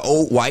 Is he an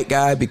old white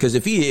guy? Because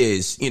if he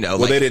is, well,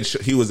 they didn't.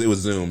 It was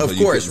Zoom. Of so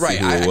course, right.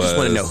 I just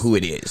want to know who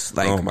it is.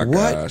 Like, oh my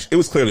what? gosh, it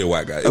was clearly a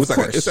white guy. It was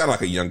it sounded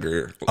like a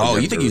younger. Oh,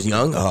 you think he's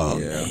young? Oh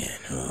yeah.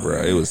 Man,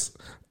 bro, it was.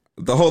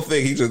 The whole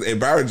thing,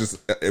 Byron just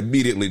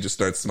immediately just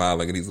starts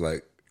smiling, and he's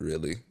like,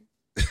 "Really,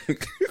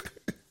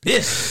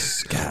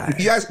 this guy?"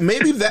 Yes,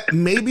 maybe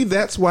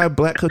that's why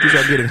black coaches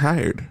are getting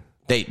hired.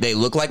 They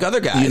look like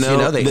other guys.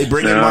 They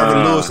bring in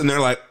Marvin Lewis, and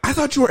they're like, "I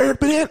thought you were Eric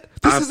Bennett.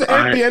 This is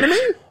Eric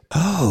Bennett."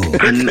 Oh,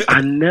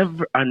 I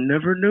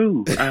never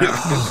knew.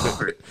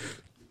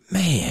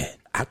 Man,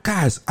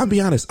 guys, I'll be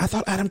honest. I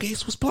thought Adam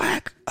Gase was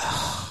black.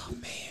 Oh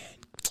man.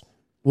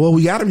 Well,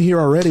 we got him here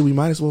already. We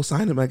might as well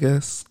sign him, I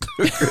guess.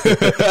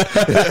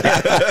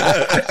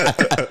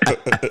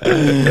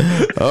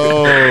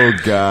 Oh,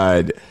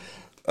 God.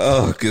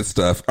 Oh, good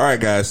stuff. All right,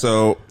 guys.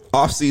 So,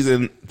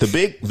 offseason, the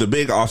big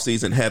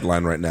offseason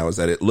headline right now is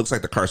that it looks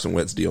like the Carson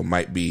Wentz deal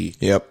might be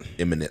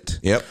imminent.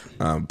 Yep.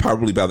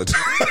 Probably by the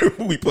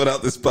time we put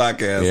out this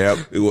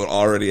podcast, it will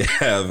already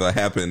have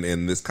happened,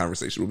 and this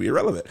conversation will be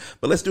irrelevant.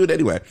 But let's do it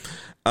anyway.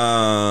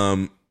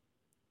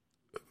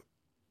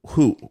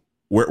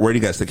 Where do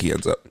you guys think he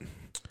ends up?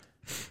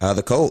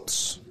 The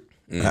Colts.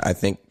 I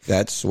think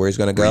that's where he's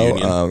going to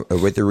go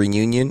with the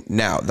reunion.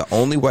 Now, the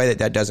only way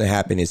that doesn't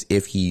happen is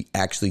if he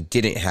actually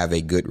didn't have a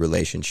good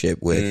relationship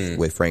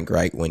with Frank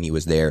Reich when he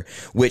was there,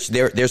 which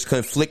there's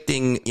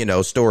conflicting,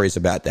 stories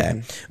about that.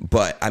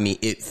 But I mean,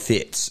 it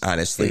fits,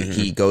 honestly.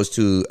 He goes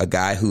to a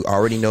guy who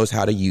already knows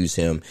how to use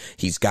him.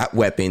 He's got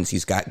weapons.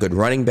 He's got good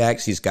running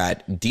backs. He's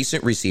got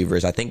decent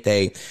receivers. I think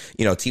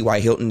T.Y.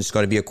 Hilton is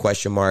going to be a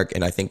question mark.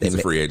 And I think he's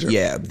a free agent.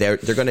 Yeah, they're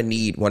going to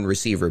need one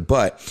receiver,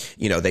 but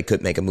they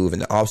could make a move in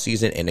the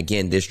offseason. And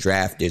again, this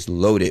draft is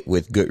loaded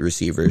with good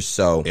receivers.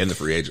 So in the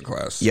free agent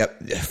class.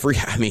 Yep.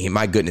 I mean,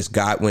 my goodness,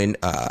 Godwin,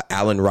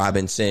 Allen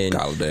Robinson,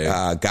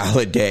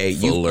 Galladay.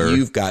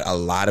 You've got a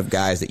lot of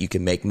guys that you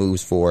can make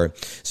moves for.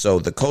 So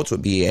the Colts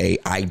would be a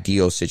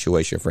ideal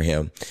situation for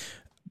him.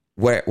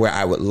 Where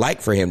I would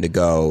like for him to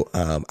go,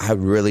 I'd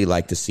really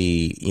like to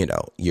see,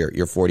 your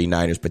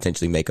 49ers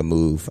potentially make a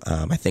move.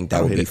 I think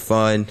that would be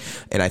fun.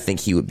 And I think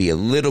he would be a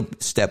little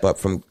step up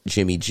from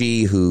Jimmy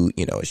G, who,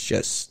 is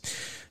just,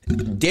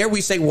 dare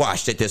we say,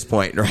 washed at this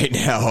point right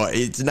now.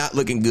 It's not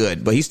looking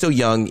good, but he's still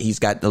young. He's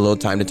got a little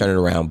time to turn it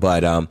around.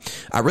 But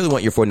I really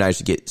want your 49ers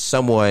to get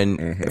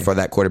someone for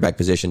that quarterback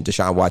position,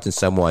 Deshaun Watson,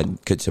 someone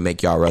to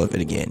make y'all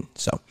relevant again.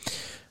 So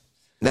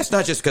that's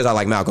not just because I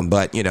like Malcolm,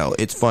 but,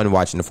 it's fun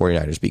watching the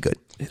 49ers be good.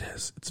 It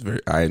is. It's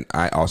very.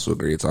 I also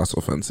agree. It's also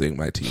fun seeing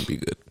my team be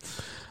good.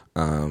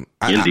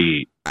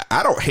 Indeed.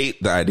 I don't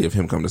hate the idea of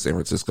him coming to San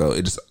Francisco.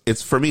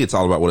 It's for me. It's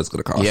all about what it's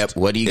going to cost. Yep.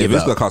 What do you give up? If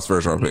it's going to cost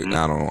first round pick,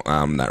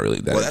 I'm not really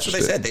that. Well, that's interested. what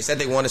they said. They said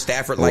they want a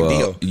Stafford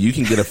deal. You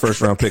can get a first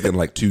round pick in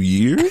like 2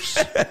 years.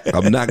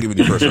 I'm not giving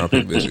you first round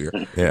pick this year.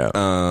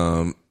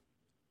 Yeah.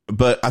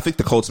 But I think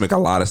the Colts make a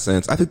lot of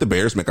sense. I think the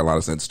Bears make a lot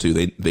of sense too.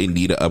 They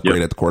need an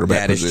upgrade at the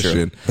quarterback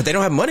position. True. But they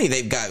don't have money.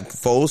 They've got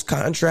Foles'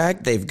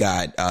 contract. They've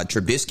got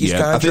Trubisky's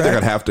contract. I think they're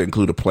going to have to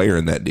include a player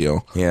in that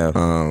deal. Yeah.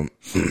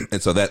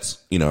 And so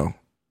that's,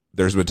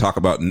 there's been talk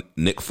about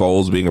Nick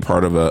Foles being a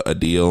part of a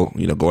deal,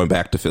 going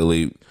back to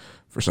Philly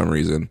for some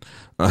reason.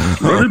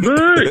 Run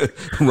it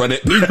back. Run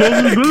it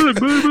back.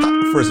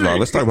 First of all,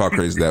 let's talk about how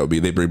crazy that would be.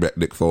 They bring back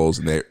Nick Foles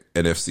and they're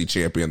NFC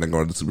champion, then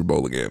going to the Super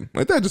Bowl again.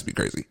 Like, that'd just be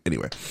crazy.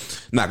 Anyway,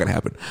 not going to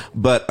happen.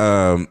 But,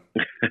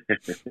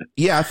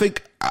 yeah, I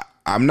think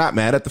I'm not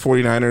mad at the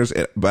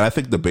 49ers, but I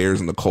think the Bears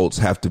and the Colts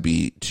have to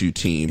be two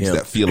teams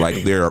that feel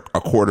like they're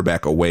a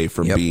quarterback away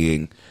from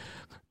being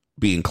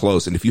being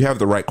close. And if you have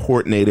the right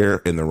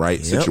coordinator in the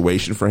right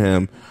situation for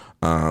him,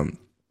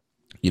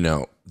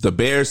 the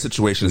Bears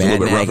situation is a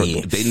little bit rougher.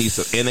 They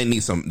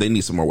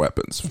need some more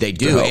weapons. They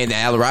do, and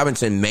Allen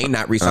Robinson may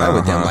not resign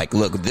with them. Like,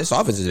 look, this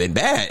offense has been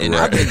bad, and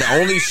I've been the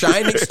only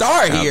shining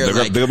star here.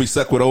 They're gonna be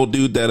stuck with old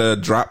dude that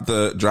dropped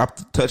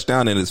the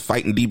touchdown and is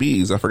fighting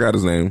DBs. I forgot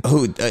his name.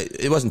 Who?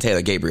 It wasn't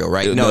Taylor Gabriel,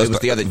 right? No, it was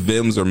the other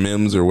Vims or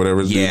Mims or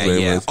whatever his name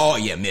is. Oh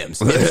yeah, Mims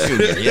Jr.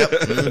 Yep.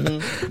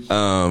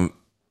 Mm-hmm.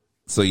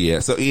 So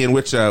Ian,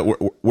 which where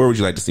would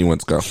you like to see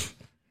Wentz go?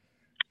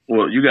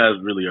 Well, you guys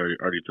really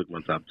already took my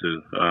top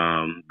two.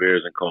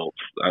 Bears and Colts.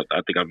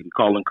 I think I've been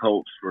calling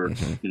Colts for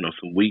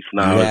some weeks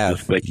now.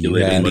 Just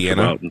speculating much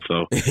about, and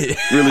so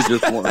really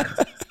just want.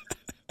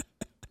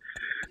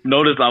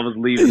 Notice I was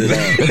leaving it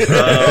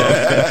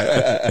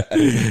out.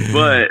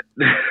 But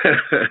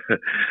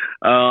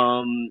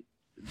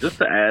just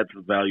to add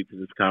some value to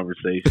this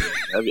conversation,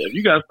 have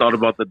you guys thought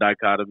about the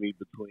dichotomy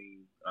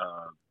between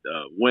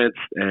Wentz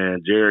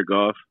and Jared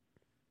Goff?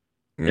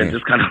 And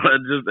just kind of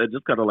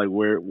like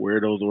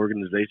where those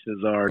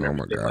organizations are and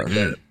everything like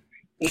that.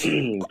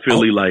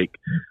 Philly, like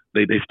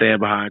they stand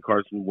behind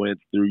Carson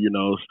Wentz through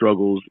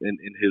struggles in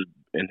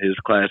his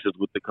clashes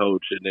with the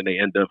coach, and then they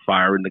end up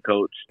firing the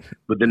coach.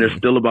 But then they're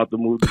still about to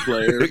move the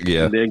player.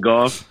 And then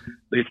Goff,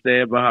 they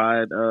stand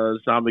behind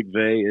Sean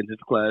McVay in his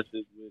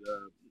clashes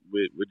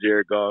with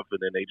Jared Goff, and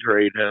then they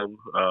trade him.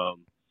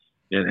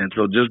 And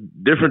so just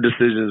different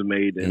decisions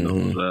made in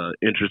those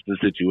interesting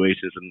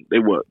situations. And they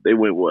went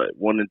what,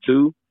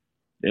 1-2?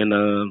 And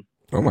oh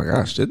my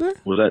gosh, did they?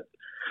 Was that?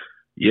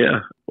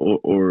 Yeah,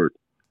 or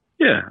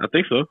yeah, I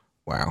think so.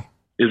 Wow.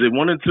 Is it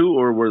 1-2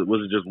 or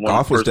was it just one?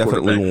 Goff was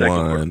definitely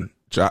one.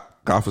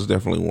 Goff was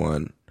definitely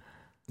one.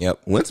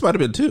 Yep. Wentz might have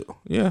been 2.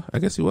 Yeah, I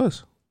guess he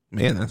was.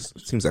 Man, that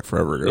seems like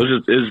forever ago.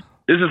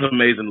 It's just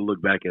amazing to look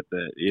back at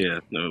that. Yeah,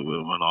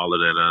 on all of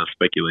that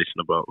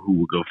speculation about who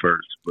would go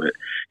first. But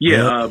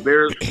yeah,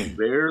 Bears,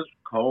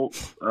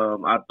 Colts.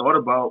 I thought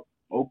about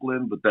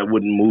Oakland, but that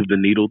wouldn't move the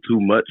needle too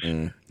much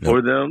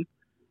for them,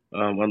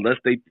 unless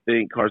they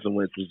think Carson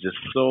Wentz is just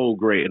so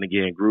great. And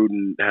again,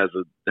 Gruden has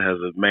a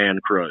man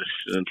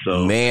crush, and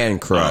so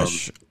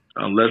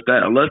Unless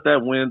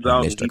that wins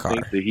out, and he thinks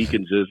that he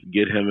can just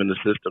get him in a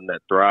system that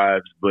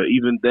thrives. But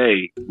even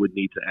they would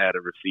need to add a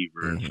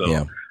receiver. And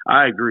so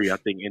I agree. I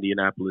think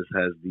Indianapolis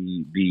has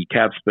the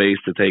cap space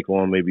to take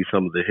on maybe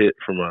some of the hit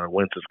from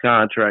Wentz's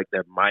contract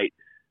that might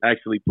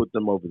actually put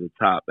them over the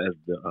top as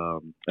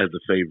the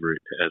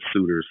favorite, as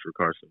suitors for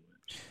Carson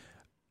Wentz.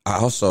 I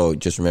also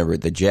just remember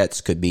the Jets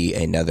could be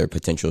another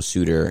potential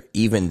suitor,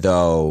 even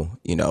though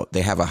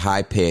they have a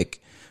high pick.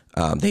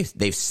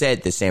 They've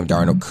said that Sam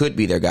Darnold could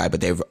be their guy, but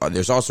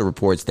there's also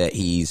reports that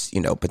he's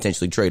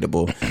potentially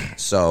tradable.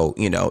 So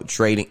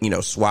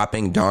trading,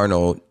 swapping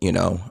Darnold,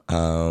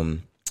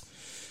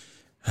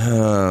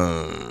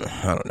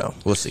 I don't know.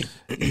 We'll see.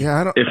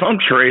 Yeah, if I'm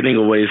trading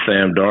away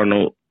Sam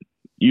Darnold,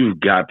 you've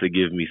got to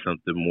give me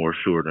something more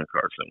sure than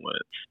Carson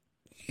Wentz.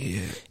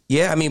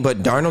 Yeah, I mean,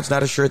 but Darnold's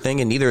not a sure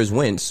thing, and neither is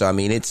Wentz. So I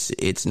mean,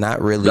 it's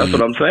not really. That's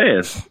what I'm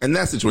saying. In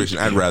that situation,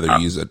 I'd rather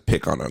use a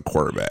pick on a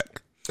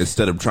quarterback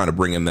instead of trying to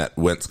bring in that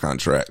Wentz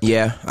contract.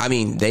 Yeah, I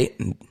mean,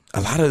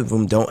 a lot of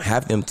them don't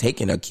have them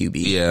taking a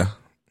QB. Yeah.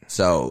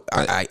 So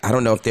I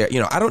don't know if they're,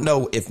 I don't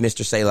know if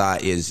Mr. Salah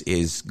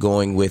is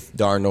going with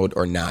Darnold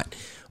or not.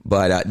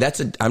 But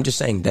I'm just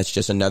saying that's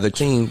just another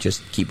team.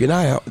 Just keep an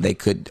eye out. They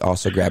could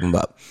also grab him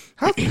up.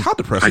 How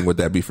depressing would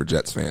that be for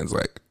Jets fans?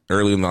 Like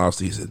early in the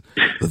offseason,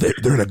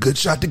 they're in a good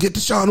shot to get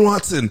Deshaun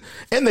Watson,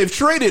 and they've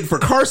traded for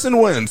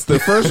Carson Wentz, the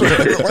first one.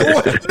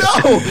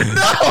 No.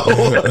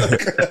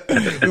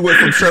 We went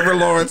from Trevor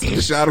Lawrence to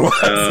Deshaun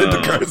Watson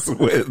to Carson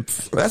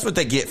Wentz. Well, that's what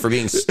they get for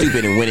being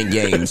stupid and winning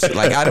games.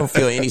 Like, I don't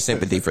feel any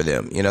sympathy for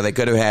them. They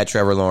could have had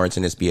Trevor Lawrence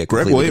and this be a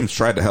Greg Williams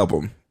tried to help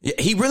him. Yeah,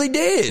 he really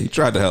did. He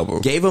tried to help him.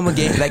 Gave him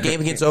that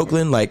game against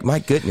Oakland. Like, my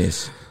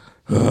goodness.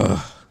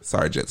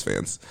 Sorry, Jets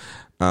fans.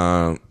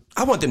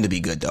 I want them to be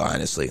good, though,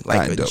 honestly.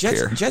 Like,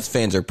 Jets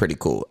fans are pretty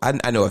cool.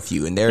 I know a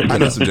few, and I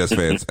know some Jets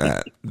fans.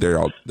 They're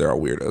all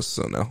weirdos,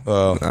 so no.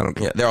 I don't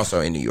care. Yeah, they're also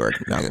in New York.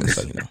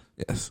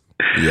 Yes.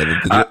 Yeah,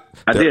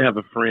 I did have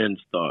a friend's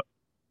thought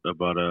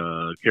about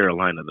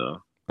Carolina,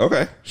 though.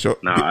 Okay, sure.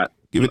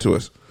 Give it to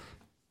us.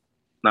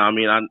 Now, I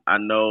mean, I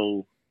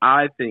know.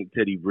 I think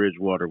Teddy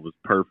Bridgewater was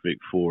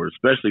perfect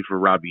especially for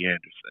Robbie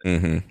Anderson.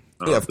 Mm-hmm.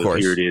 Yeah, of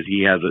course. Here it is.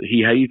 He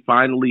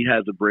finally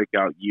has a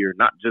breakout year,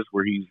 not just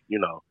where he's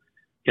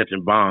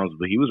catching bombs,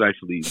 but he was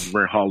actually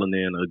hauling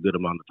in a good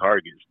amount of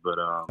targets. But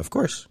of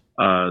course,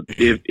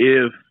 if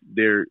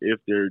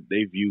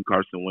they view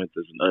Carson Wentz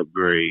as an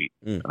upgrade,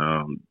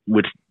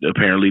 which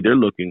apparently they're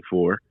looking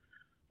for,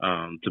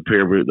 to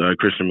pair with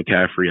Christian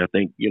McCaffrey, I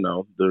think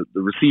the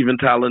receiving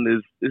talent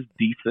is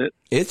decent.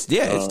 It's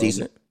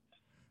decent.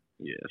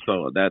 Yeah,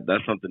 so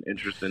that's something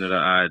interesting that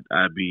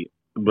I'd be.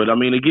 But I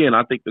mean, again,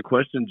 I think the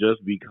question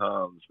just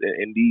becomes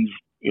in these,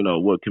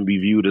 what can be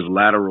viewed as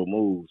lateral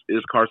moves,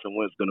 is Carson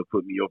Wentz going to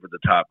put me over the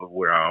top of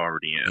where I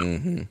already am?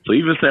 Mm-hmm. So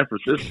even San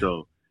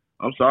Francisco,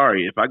 I'm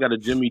sorry. If I got a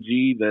Jimmy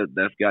G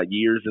that's got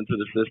years into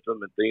the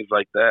system and things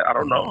like that, I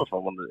don't know if I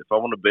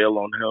want to bail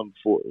on him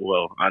for.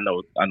 Well, I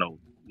know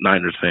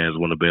Niners fans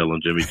want to bail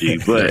on Jimmy G,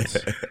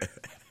 but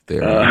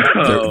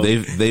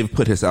they've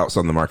put his outs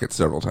on the market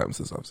several times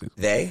this offseason.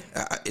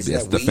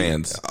 Yes, the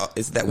fans.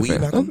 Is that we?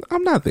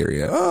 I'm not there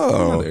yet.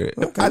 Okay.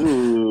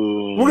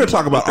 We're going to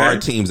talk about our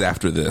teams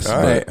after this.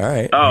 All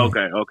right. Oh,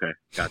 okay.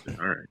 Gotcha.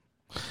 All right.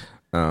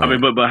 I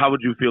mean, but how would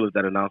you feel if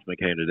that announcement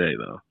came today,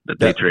 though, that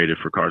they traded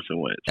for Carson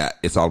Wentz? Yeah,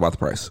 it's all about the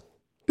price.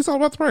 Okay.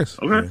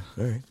 All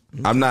right.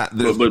 I'm not.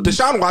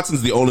 Deshaun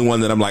Watson's the only one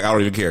that I'm like, I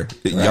don't even care.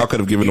 Right. Y'all could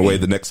have given away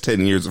the next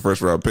 10 years of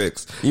first round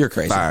picks. You're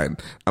crazy. Fine.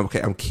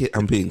 Okay.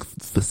 I'm being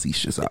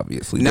facetious,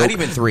 obviously. Not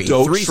even 3.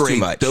 Three's too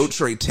much. Don't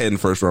trade 10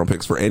 first round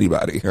picks for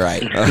anybody.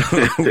 Right.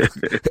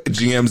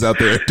 GMs out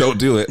there, don't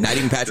do it. Not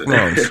even Patrick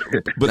Mahomes.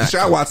 But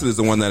Deshaun Watson is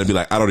the one that'd be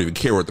like, I don't even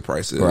care what the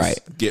price is. Right.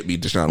 Get me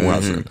Deshaun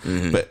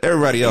Watson. But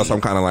everybody else,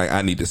 I'm kind of like,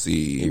 I need to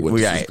see what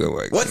this is going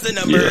like. What's the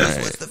numbers?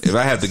 Yeah. If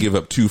I have to give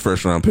up 2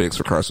 first round picks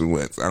for Carson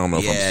Wentz, I don't know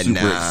if I'm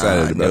super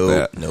excited about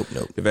that. Nope.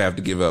 If I have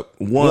to give up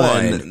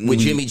one with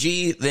Jimmy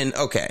G, then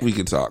okay, we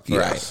can talk.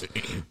 Yes.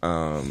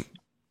 Right.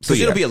 So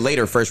it'll be a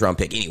later first round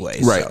pick anyway.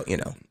 Right.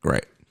 So,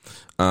 Right.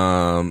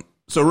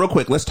 So real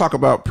quick, let's talk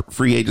about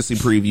free agency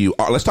preview.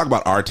 Let's talk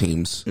about our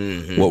teams.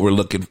 What we're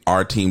looking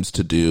our teams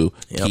to do.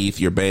 Yep. Keith,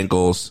 your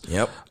Bengals.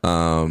 Yep.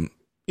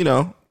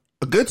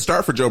 A good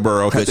start for Joe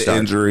Burrow. Had the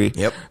injury.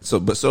 Yep.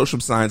 But show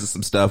some signs of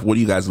some stuff. What are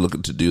you guys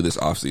looking to do this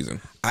offseason?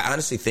 I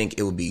honestly think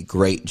it would be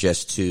great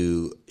just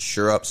to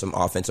shore up some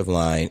offensive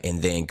line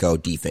and then go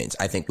defense.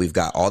 I think we've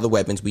got all the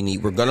weapons we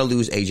need. We're going to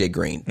lose AJ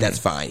Green. That's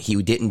fine.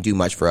 He didn't do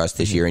much for us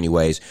this year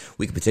anyways.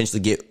 We could potentially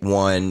get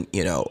one,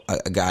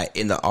 a guy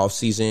in the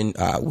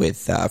offseason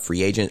with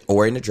free agent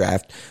or in the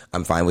draft.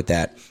 I'm fine with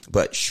that.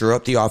 But shore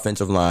up the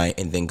offensive line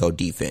and then go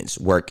defense.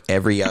 Work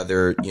every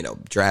other,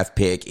 draft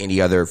pick,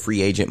 any other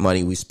free agent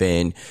money we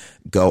spend,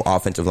 go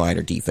offensive line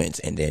or defense,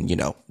 and then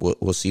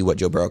we'll see what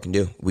Joe Burrow can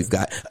do. We've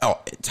got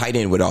tight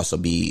end would also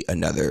be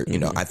another.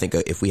 I think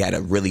if we had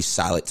a really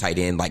solid tight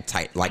end like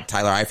Tyler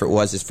Eifert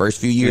was his first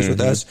few years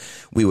with us,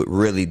 we would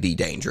really be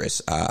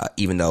dangerous.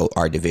 Even though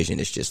our division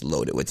is just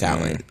loaded with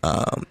talent.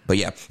 But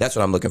yeah, that's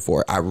what I'm looking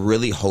for. I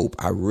really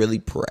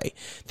pray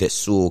that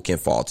Sewell can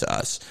fall to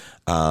us.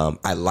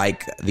 I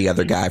like the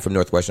other guy from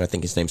Northwestern. I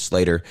think his name's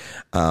Slater.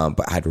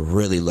 But I'd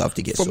really love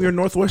to get from your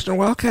Northwestern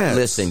Wildcats.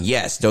 Listen,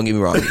 yes, don't get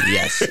me wrong.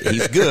 Yes,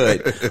 he's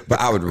good, but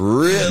I would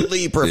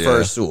really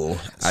prefer Sewell.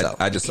 So.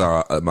 I just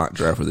saw a mock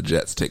draft where the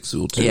Jets take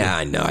Sewell too. Yeah,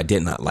 I know. I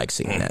did not like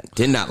seeing that.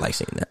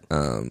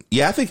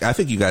 I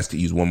think you guys could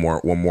use one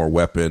more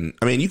weapon.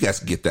 I mean, you guys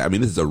can get that. I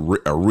mean, this is a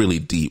really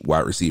deep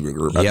wide receiver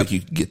group. I think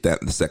you can get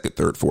that in the second,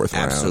 third, fourth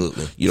round.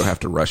 Absolutely. You don't have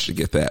to rush to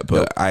get that.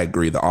 But I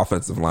agree, the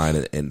offensive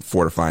line and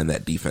fortifying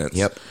that defense.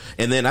 Yep.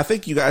 And then I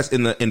think you guys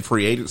in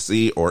free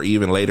agency or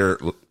even later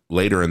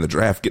in the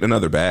draft get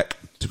another back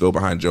to go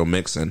behind Joe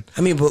Mixon.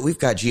 I mean, but we've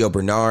got Gio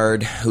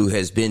Bernard, who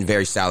has been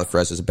very solid for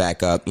us as a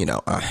backup.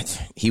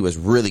 He was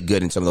really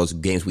good in some of those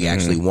games we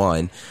actually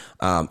won.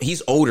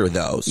 He's older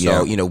though,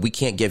 so we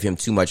can't give him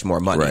too much more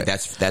money. Right.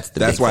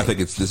 That's why I think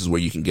this is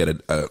where you can get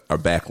a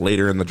back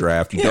later in the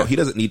draft. He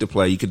doesn't need to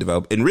play. You can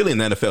develop, and really in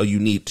the NFL you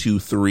need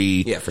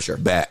 2-3 for sure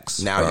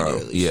backs now. You do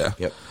at least. Yeah.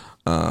 Yep.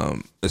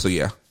 So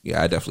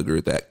I definitely agree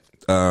with that.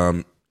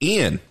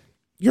 Ian,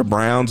 your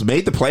Browns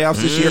made the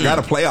playoffs this year. Got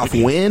a playoff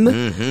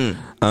win.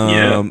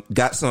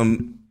 Got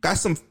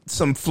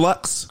some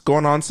flux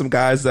going on. Some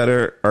guys that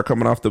are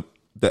coming off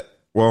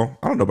well,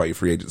 I don't know about your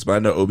free agents, but I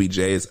know OBJ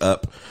is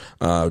up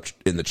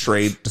in the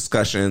trade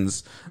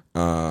discussions.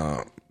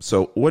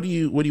 So what do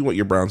you want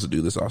your Browns to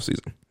do this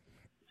offseason?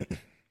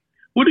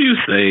 What do you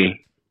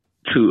say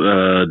to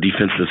a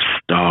defensive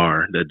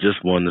star that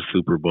just won the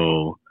Super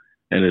Bowl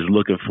and is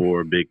looking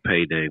for a big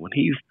payday when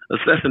he's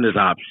assessing his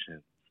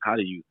options? How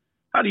do you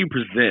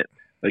present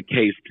a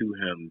case to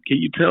him? Can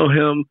you tell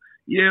him,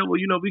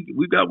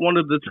 we've got one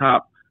of the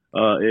top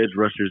edge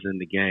rushers in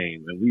the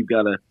game, and we've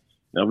got a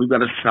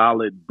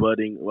solid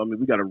budding. I mean,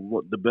 we got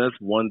the best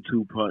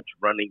 1-2 punch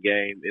running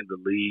game in the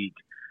league.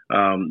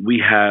 We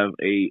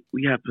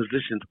have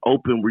positions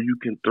open where you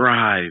can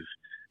thrive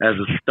as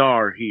a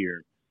star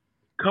here.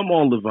 Come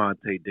on,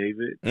 Levante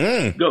David.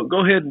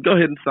 Go ahead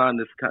and sign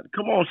this.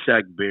 Come on,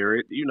 Shaq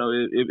Barrett.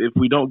 If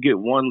we don't get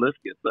one, let's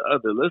get the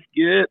other. Let's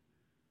get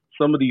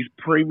some of these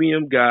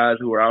premium guys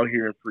who are out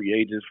here in free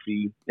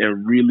agency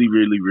and really,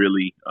 really,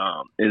 really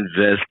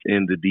invest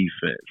in the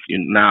defense.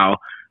 Now,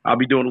 I'll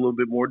be doing a little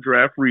bit more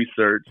draft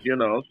research,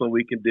 so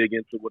we can dig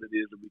into what it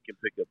is that we can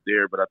pick up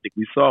there. But I think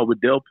we saw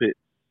with Delpit,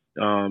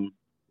 and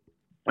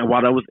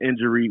while that was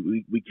injury,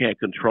 we can't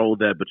control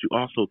that, but you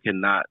also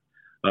cannot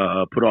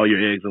put all your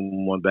eggs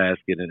in one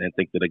basket and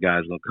think that a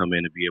guy's going to come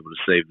in and be able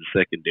to save the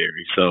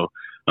secondary. So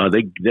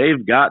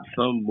they've got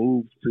some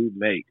moves to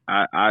make.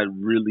 I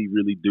really,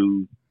 really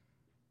do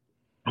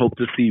hope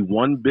to see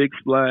one big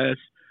splash,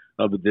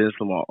 but then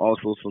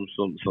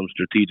some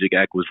strategic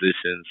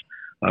acquisitions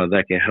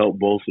that can help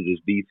bolster this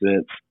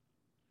defense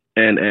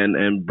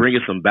and bring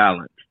it some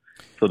balance.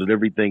 so that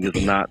everything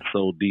is not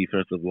so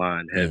defensive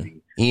line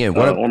heavy. Ian,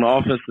 on the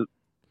offensive,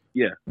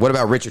 What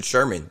about Richard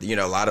Sherman? You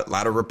know, a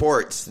lot of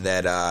reports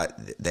that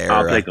they're.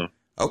 I'll take him.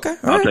 Okay,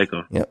 I'll take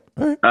him. Yep.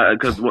 Right.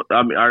 Because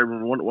I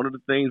remember one of the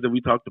things that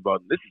we talked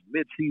about. This is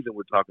mid-season.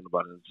 We're talking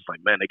about it. It's just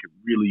like, man, they could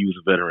really use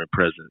a veteran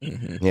presence.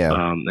 Mm-hmm. Yeah.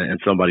 And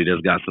somebody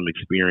that's got some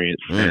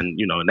experience. Mm-hmm. And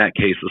in that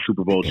case, a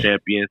Super Bowl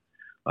champion.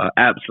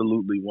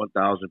 Absolutely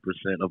 1,000%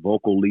 a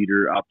vocal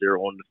leader out there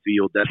on the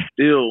field. That's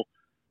still,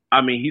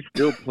 he's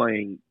still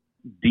playing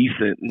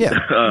decent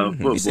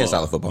football. He's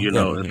solid football.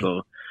 And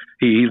so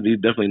he's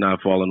definitely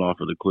not falling off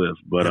of the cliff.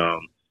 But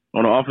on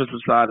the offensive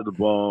side of the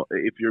ball,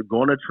 if you're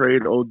going to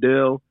trade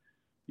Odell,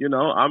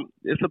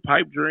 it's a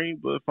pipe dream,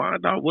 but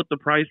find out what the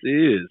price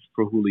is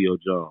for Julio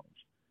Jones.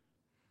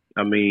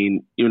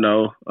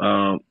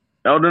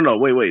 No,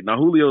 wait. Now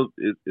Julio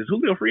is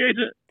Julio free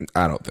agent?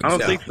 I don't think so. I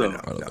don't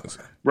think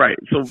so. Right.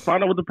 So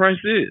find out what the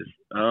price is.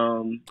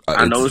 I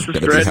know it's a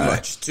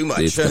stretch. Too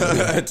much.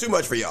 Too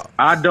much for y'all.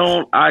 I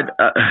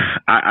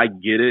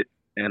get it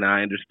and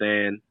I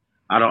understand.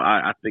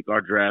 I think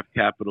our draft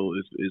capital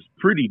is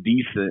pretty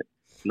decent,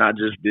 not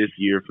just this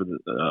year but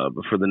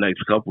for the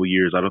next couple of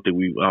years. I don't think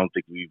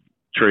we've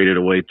traded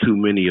away too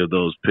many of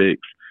those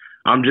picks.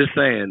 I'm just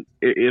saying,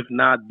 if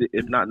not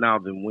now,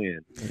 then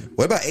when?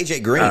 What about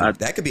AJ Green?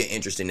 That could be an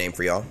interesting name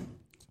for y'all.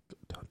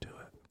 Don't do it.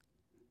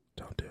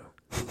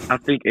 I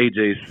think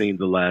AJ's seen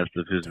the last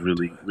of his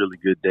really, really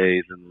good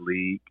days in the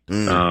league.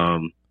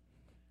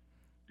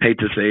 Hate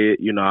to say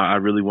it, I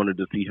really wanted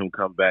to see him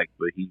come back,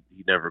 but he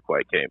never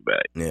quite came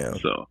back. Yeah.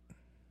 So,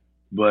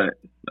 but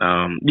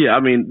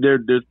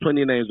there's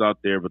plenty of names out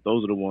there, but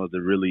those are the ones that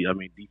really,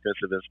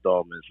 defensive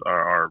installments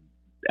are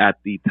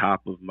at the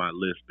top of my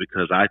list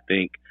because I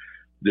think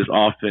this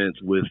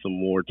offense with some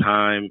more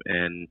time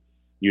and,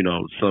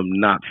 some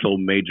not so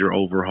major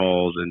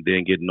overhauls and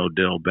then getting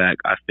Odell back,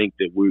 I think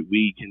that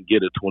we can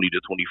get a 20 to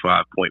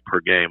 25 point per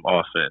game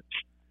offense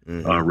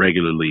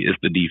regularly. It's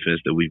the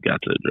defense that we've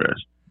got to address.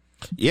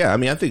 Yeah,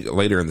 I think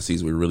later in the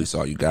season we really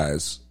saw you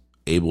guys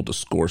able to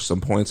score some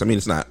points.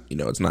 It's not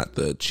it's not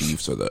the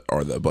Chiefs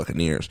or the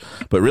Buccaneers,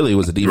 but really it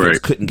was the defense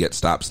couldn't get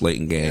stops late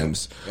in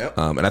games. Yep.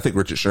 And I think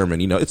Richard Sherman,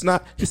 it's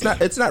not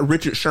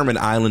Richard Sherman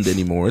Island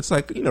anymore. It's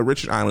like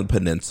Richard Island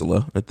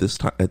Peninsula at this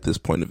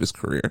point of his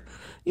career.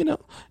 And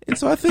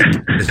so I think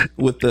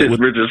with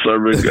Richard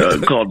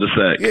Sherman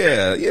cul-de-sac.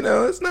 Yeah,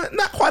 it's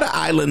not quite an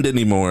island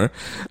anymore.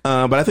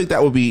 But I think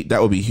that would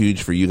be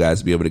huge for you guys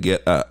to be able to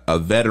get a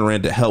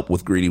veteran to help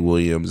with Greedy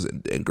Williams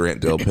and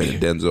Grant Delpit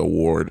and Denzel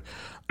Ward.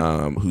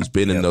 Who's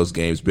been in those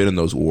games, been in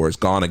those wars,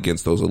 gone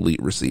against those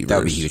elite receivers. That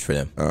would be huge for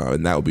them.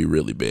 And that would be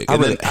really big. I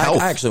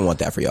actually want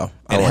that for y'all.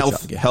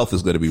 Health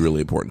is going to be really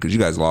important because you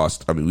guys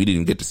lost. We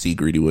didn't get to see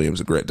Greedy Williams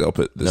and Grant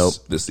Delpit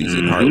this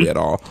season hardly at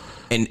all.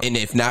 And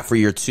if not for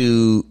your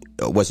two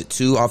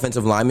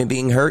offensive linemen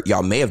being hurt,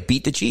 y'all may have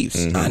beat the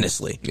Chiefs,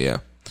 honestly. Yeah.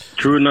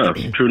 True enough.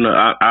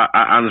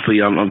 I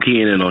honestly, I'm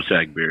keying in on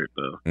Shaq Barrett,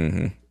 though.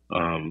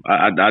 Mm-hmm.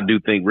 I do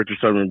think Richard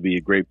Sherman would be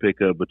a great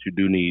pickup, but you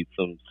do need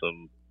some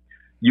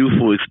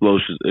youthful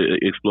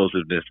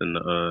explosiveness in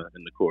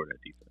the core of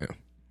that defense.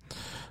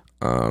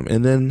 Yeah.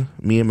 And then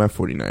me and my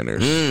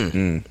 49ers.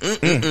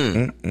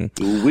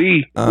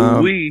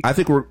 I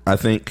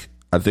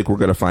think we're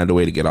going to find a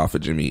way to get off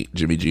of Jimmy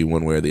G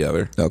one way or the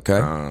other.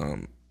 Okay.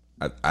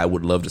 I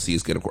would love to see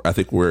us get I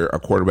think we're a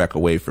quarterback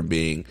away from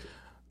being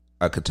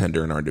a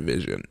contender in our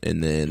division.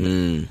 And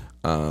then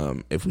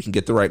if we can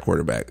get the right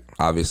quarterback,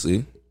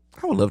 obviously,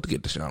 I would love to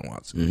get Deshaun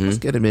Watson. Let's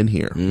get him in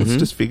here. Let's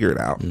just figure it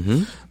out.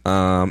 And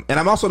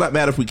I'm also not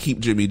mad if we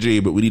keep Jimmy G,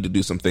 but we need to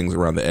do some things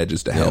around the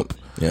edges to help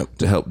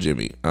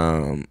Jimmy.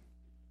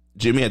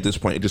 Jimmy at this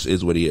point, it just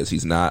is what he is.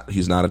 He's not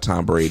a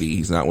Tom Brady.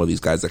 He's not one of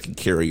these guys that can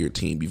carry your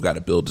team. You've got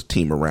to build a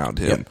team around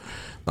him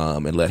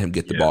and let him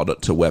get the ball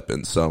to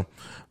weapons. So,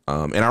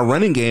 in our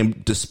running game,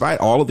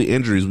 despite all of the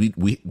injuries, we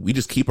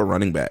just keep a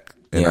running back.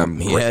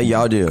 And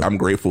y'all do. I'm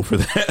grateful for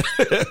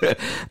that.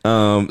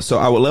 So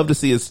I would love to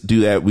see us do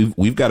that.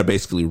 We've got to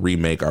basically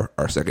remake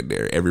our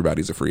secondary.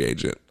 Everybody's a free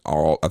agent.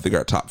 I think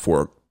our top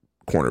 4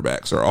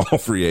 cornerbacks are all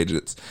free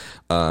agents.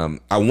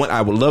 I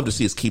would love to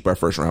see us keep our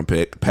first round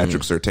pick,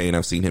 Patrick Surtain.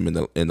 I've seen him in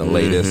the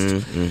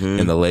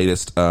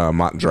latest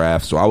mock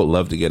draft. So I would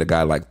love to get a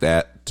guy like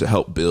that to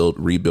help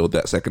rebuild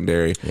that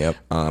secondary. Yep.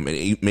 And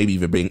maybe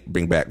even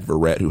bring back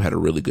Verrett, who had a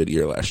really good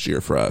year last year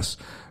for us.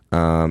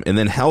 And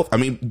then health.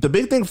 The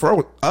big thing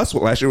for us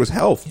last year was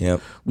health.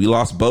 Yep. We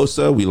lost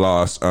Bosa. We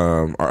lost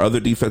our other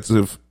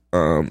defensive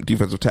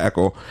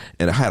tackle,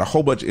 and I had a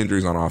whole bunch of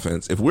injuries on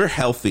offense. If we're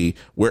healthy,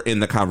 we're in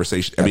the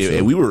conversation.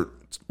 And we were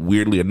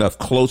weirdly enough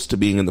close to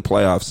being in the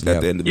playoffs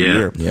at the end of the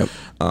year. Yep.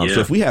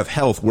 So if we have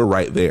health, we're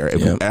right there.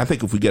 And I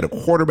think if we get a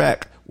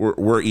quarterback,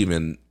 we're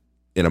even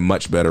in a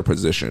much better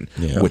position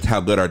with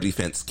how good our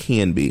defense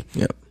can be.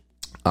 Yep.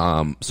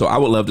 So I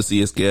would love to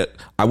see us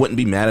I wouldn't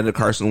be mad at a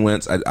Carson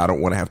Wentz. I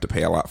don't want to have to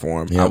pay a lot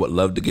for him. Yep. I would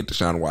love to get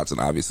Deshaun Watson,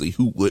 obviously.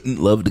 Who wouldn't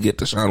love to get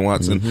Deshaun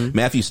Watson? Mm-hmm.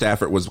 Matthew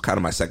Stafford was kind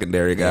of my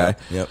secondary guy.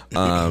 Yep.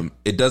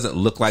 It doesn't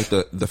look like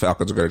the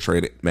Falcons are going to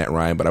trade Matt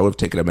Ryan, but I would have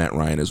taken a Matt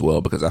Ryan as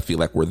well because I feel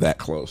like we're that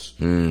close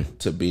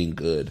to being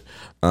good.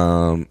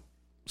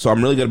 So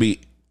I'm really going to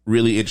be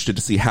really interested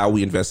to see how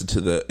we invest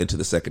into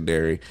the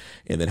secondary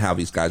and then how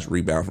these guys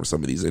rebound from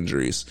some of these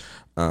injuries.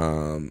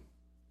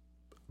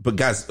 But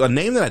guys, a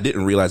name that I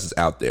didn't realize is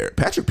out there.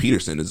 Patrick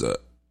Peterson is a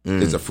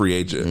free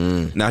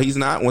agent. Now he's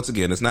not. Once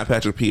again, it's not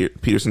Patrick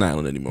Peterson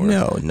Island anymore.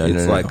 No. And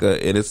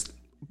it's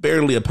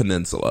barely a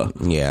peninsula.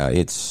 Yeah,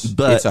 it's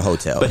a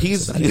hotel. But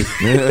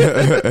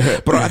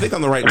but I think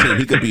on the right team,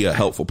 he could be a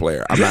helpful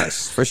player.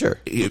 For sure.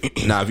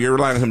 Now, if you're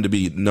relying on him to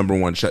be number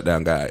one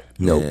shutdown guy,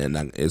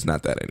 then it's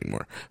not that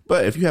anymore.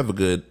 But if you have a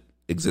good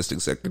existing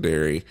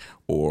secondary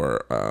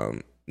or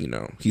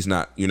you're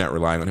not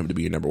relying on him to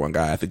be your number one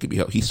guy. I think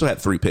he still had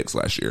 3 picks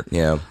last year.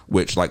 Yeah.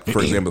 Which, like,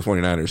 for example, the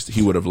 49ers,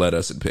 he would have led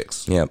us in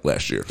picks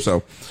last year.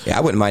 So, yeah,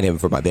 I wouldn't mind him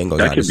for my Bengals,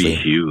 that honestly.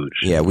 Could be huge.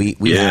 Yeah,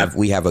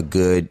 we have a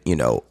good,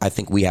 I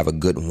think we have a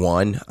good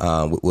one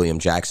with William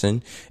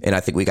Jackson. And I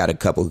think we got a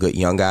couple of good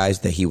young guys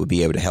that he would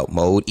be able to help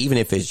mold, even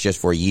if it's just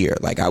for a year.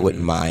 Like, I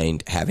wouldn't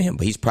mind having him.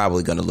 But he's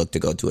probably going to look to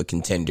go to a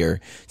contender,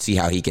 see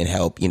how he can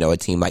help, a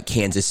team like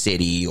Kansas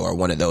City or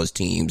one of those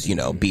teams,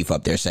 beef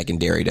up their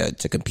secondary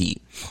to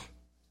compete.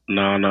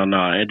 No.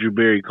 Andrew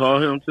Berry,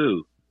 call him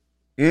too.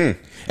 Hey,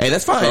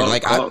 that's fine.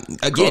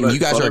 You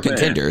guys are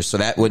contenders, so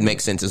that would make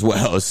sense as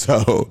well.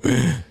 So,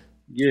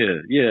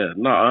 yeah.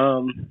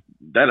 No,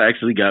 that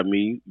actually got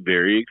me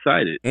very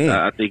excited.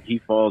 I think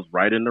he falls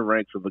right in the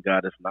ranks of a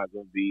guy that's not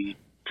going to be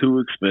too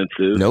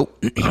expensive.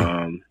 Nope.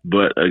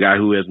 But a guy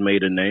who has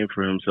made a name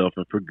for himself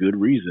and for good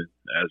reason.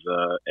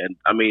 And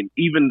I mean,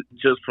 even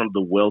just from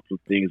the wealth of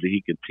things that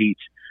he could teach.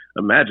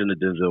 Imagine a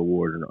Denzel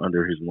Ward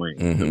under his wing.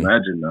 Mm-hmm.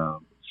 Imagine.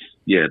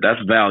 Yeah, that's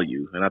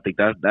value, and I think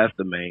that's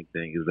the main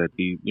thing is that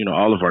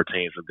all of our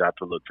teams have got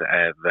to look to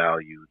add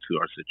value to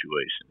our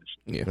situations.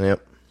 Yeah,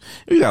 yep.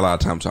 We got a lot of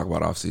time to talk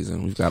about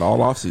offseason. We've got all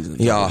offseason.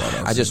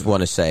 I just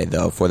want to say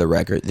though, for the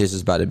record, this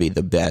is about to be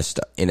the best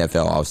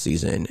NFL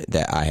offseason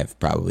that I have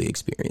probably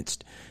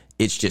experienced.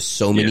 It's just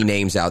so many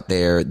names out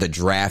there. The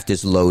draft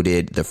is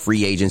loaded. The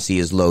free agency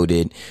is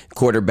loaded.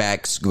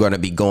 Quarterbacks going to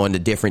be going to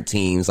different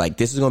teams. Like,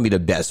 this is going to be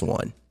the best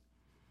one.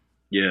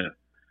 Yeah.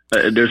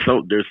 There's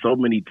so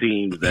many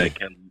teams that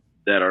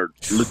are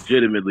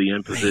legitimately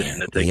in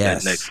position to take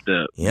that next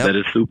step. Yep. That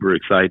is super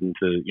exciting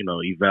to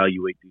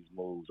evaluate these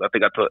moves. I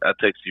think I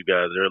texted you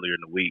guys earlier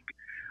in the week.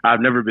 I've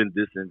never been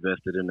this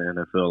invested in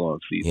the NFL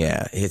offseason.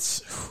 Yeah,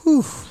 it's.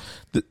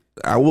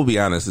 I will be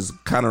honest. This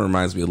kind of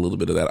reminds me a little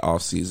bit of that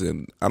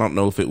offseason. I don't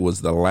know if it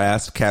was the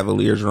last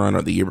Cavaliers run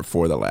or the year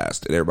before the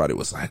last, and everybody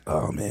was like,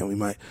 "Oh man,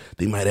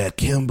 they might add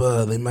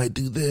Kemba, they might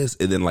do this,"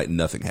 and then like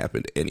nothing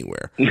happened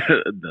anywhere.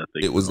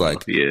 It was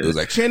like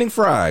Channing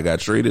Frye got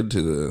traded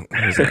to the.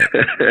 I was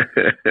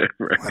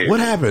like, what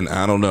happened?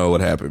 I don't know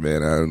what happened,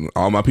 man.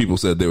 All my people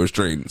said they was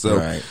trading. So,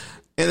 and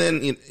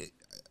then.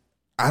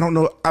 I don't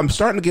know. I'm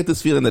starting to get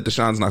this feeling that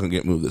Deshaun's not going to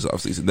get moved this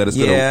offseason. That it's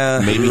going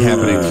to maybe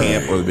happen in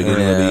camp or the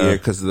beginning of the year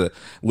because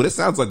what it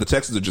sounds like the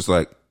Texans are just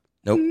like,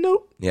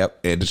 nope. Yep.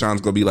 And Deshaun's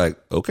going to be like,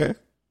 okay,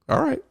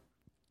 all right,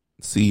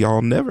 see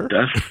y'all never.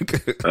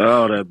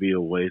 That'd be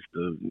a waste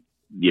of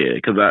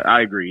because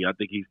I agree. I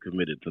think he's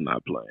committed to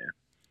not playing.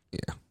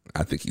 Yeah,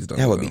 I think he's done.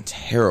 That would be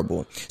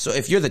terrible. So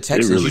if you're the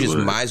Texans, you just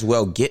might as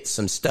well get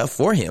some stuff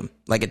for him.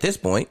 Like at this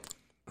point,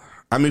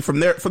 I mean, from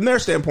their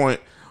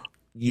standpoint.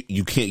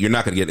 You can't. You're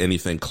not going to get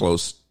anything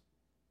close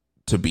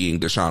to being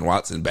Deshaun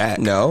Watson back.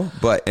 No,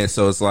 and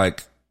so it's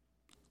like,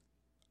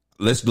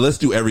 let's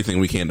do everything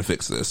we can to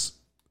fix this.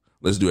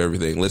 Let's do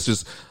everything. Let's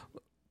just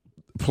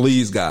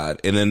please God,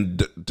 and then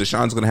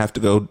Deshaun's going to have to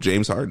go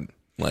James Harden,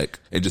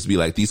 and just be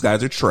like, these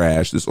guys are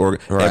trash.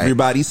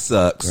 Everybody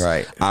sucks.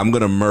 Right. I'm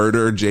going to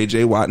murder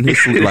JJ Watt in his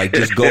sleep.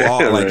 Just go all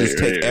just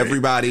take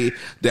everybody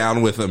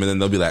down with him, and then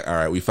they'll be like, all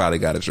right, we finally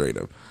got to trade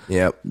him.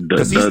 Yep.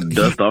 Dust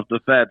off the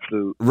fat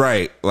suit.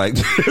 Right. Right.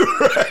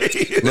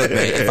 Look,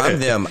 man, if I'm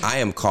them, I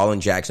am calling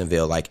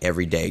Jacksonville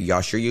every day.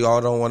 Y'all sure you all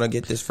don't want to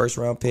get this first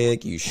round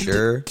pick? You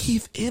sure?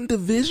 Keith in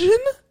division?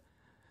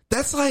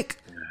 That's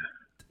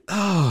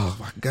oh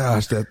my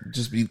gosh, that'd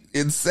just be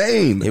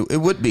insane. It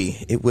would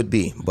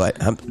be. But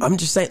I'm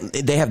just saying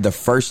they have the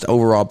first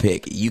overall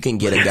pick. You can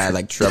get a guy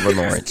like Trevor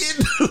Lawrence.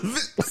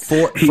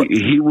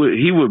 He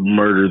would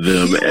murder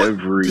them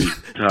every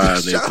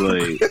time they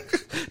played.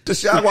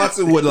 Deshaun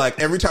Watson would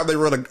every time they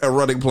run a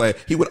running play,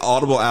 he would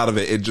audible out of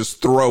it and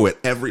just throw it.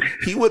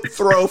 He would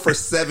throw for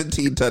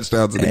 17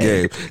 touchdowns in the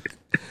game.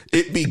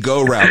 It'd be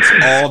go routes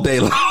all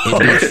day long. It'd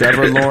be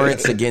Trevor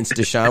Lawrence against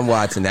Deshaun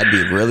Watson. That'd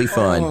be really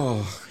fun.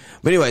 Oh.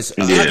 But anyways,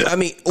 I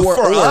mean, or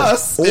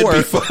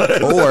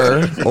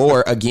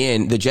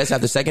again, the Jets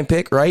have the second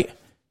pick, right?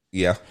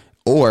 Yeah.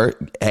 Or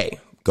hey,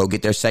 go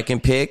get their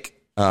second pick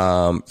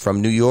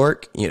from New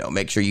York.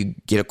 Make sure you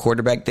get a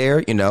quarterback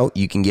there.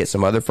 You can get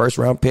some other first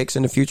round picks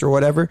in the future or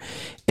whatever,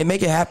 and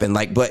make it happen.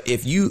 But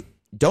if you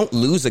don't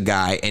lose a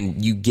guy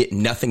and you get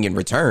nothing in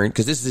return,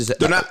 because this is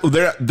that's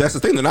the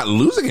thing. They're not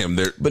losing him.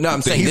 But no,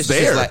 I'm saying this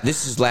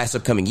is his last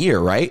upcoming year,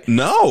 right?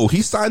 No,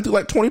 he signed through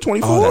like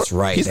 2024. Oh, that's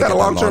right. He's got a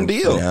long-term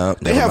deal. No,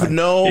 they have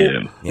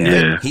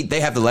they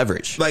have the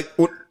leverage. Like,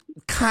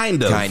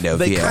 kind of,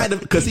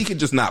 because he could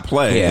just not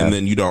play, and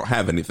then you don't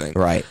have anything,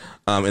 right?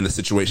 And the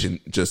situation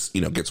just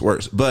gets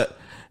worse. But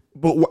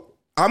what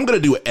I'm gonna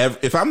do,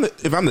 if I'm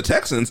the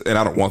Texans, and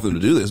I don't want them to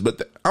do this,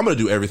 but I'm gonna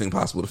do everything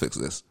possible to fix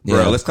this.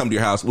 Bro, let's come to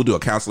your house. We'll do a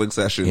counseling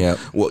session. Yeah.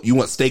 Well, you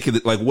want steak?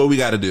 Like, what we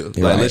got to do?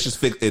 Like, let's just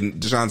fix. And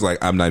Deshaun's like,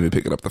 I'm not even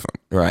picking up the phone.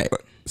 Right.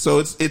 So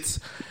it's.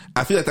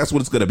 I feel like that's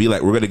what it's gonna be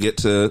like. We're gonna get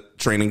to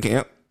training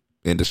camp,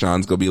 and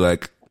Deshaun's gonna be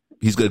like,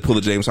 he's gonna pull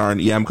the James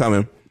Harden. Yeah, I'm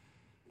coming.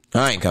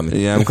 I ain't coming.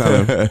 Yeah, I'm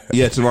coming.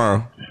 Yeah,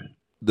 tomorrow.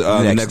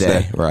 The next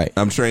day. Right.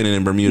 I'm training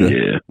in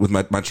Bermuda with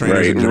my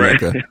trainers in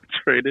Jamaica.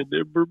 Training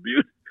in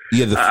Bermuda.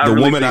 Yeah, the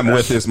woman I'm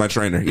with is my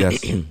trainer.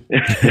 Yes.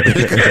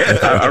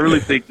 I really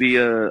think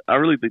their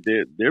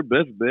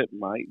best bet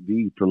might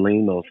be to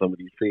lean on some of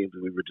these teams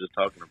that we were just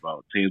talking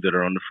about. Teams that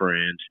are on the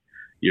fringe.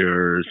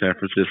 Your San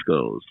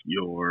Francisco's,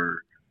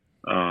 your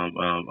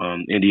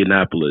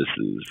Indianapolis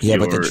is. Yeah,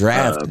 but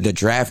the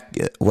draft,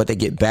 what they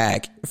get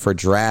back for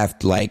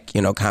draft,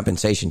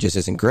 compensation just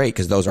isn't great,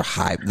 because those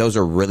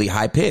are really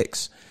high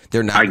picks.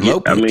 They're not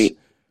low picks.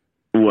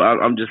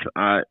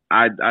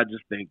 I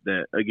just think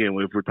that, again,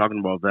 if we're talking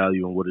about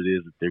value and what it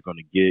is that they're going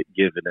to get,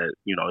 given that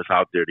it's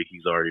out there that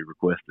he's already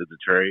requested the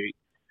trade,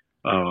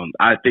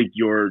 I think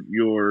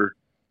your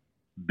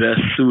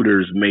best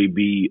suitors may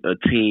be a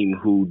team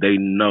who they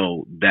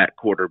know that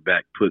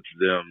quarterback puts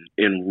them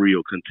in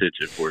real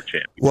contention for a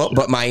championship. Well,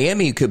 but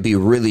Miami could be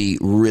really,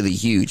 really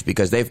huge,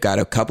 because they've got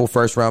a couple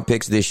first-round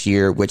picks this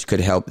year, which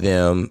could help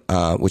them,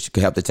 which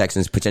could help the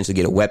Texans potentially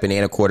get a weapon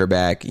and a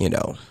quarterback.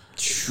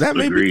 That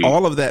may be,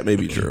 all of that may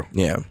be true.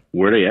 Yeah.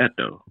 Where they at,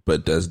 though?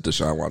 But does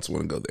Deshaun Watson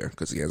want to go there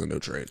because he has a no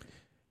trade?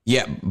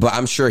 Yeah, but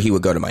I'm sure he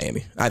would go to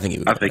Miami. I think he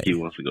would. He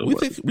wants to go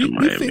to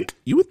Miami.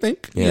 You would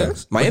think,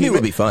 yes. Miami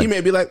would be fun. He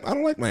may be like, I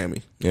don't like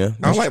Miami. Yeah,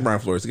 I don't like Brian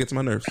Flores. It gets on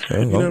my nerves.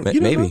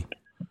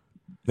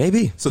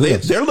 Maybe. So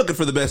they're looking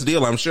for the best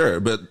deal, I'm sure.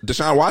 But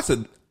Deshaun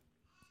Watson,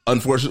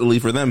 unfortunately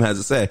for them, has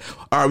to say,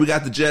 all right, we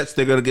got the Jets.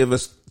 They're going to give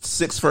us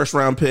 6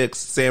 first-round picks,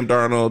 Sam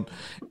Darnold,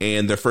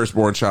 and their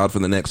firstborn child for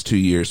the next 2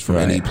 years from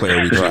any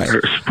player we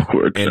choose.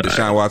 And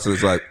Deshaun Watson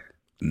is like,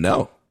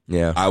 no.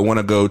 Yeah. I want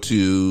to go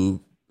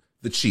to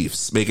the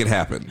Chiefs. Make it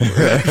happen.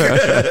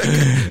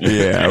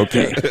 Yeah,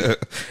 okay.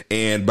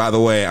 And by the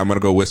way, I'm going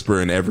to go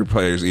whisper in every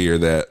player's ear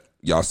that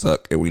y'all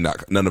suck and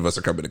none of us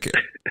are coming to camp.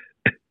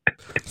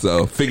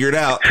 So figure it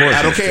out.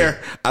 I don't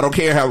care. I don't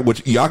care how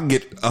much y'all can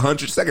get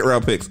 100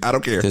 second-round picks. I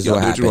don't care. This is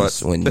what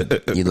happens when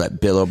you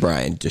let Bill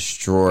O'Brien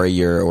destroy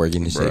your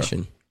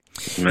organization.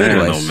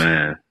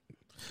 Man.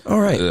 All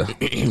right.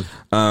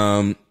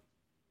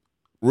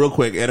 Real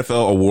quick,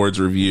 NFL awards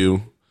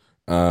review.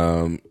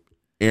 Aaron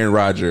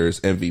Rodgers,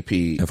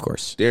 MVP. Of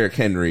course. Derrick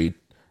Henry,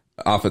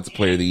 Offensive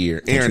Player of the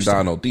Year. Aaron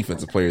Donald,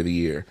 Defensive Player of the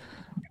Year.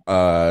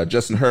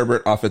 Justin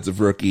Herbert, Offensive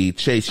Rookie.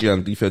 Chase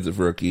Young, Defensive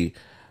Rookie.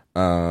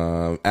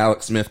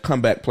 Alex Smith,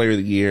 Comeback Player of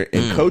the Year.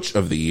 And Coach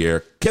of the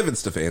Year, Kevin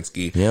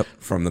Stefanski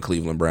from the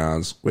Cleveland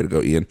Browns. Way to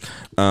go, Ian.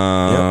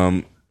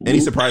 Any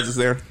surprises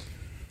there?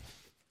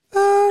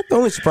 The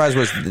only surprise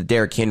was the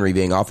Derrick Henry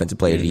being Offensive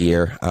Player of the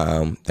Year.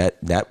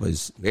 That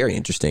was very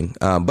interesting.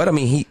 But I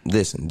mean,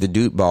 the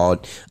dude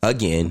balled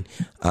again.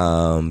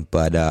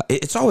 But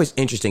it's always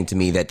interesting to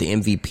me that the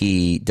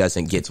MVP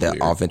doesn't get the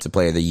weird Offensive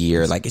Player of the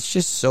Year. Like, it's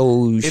just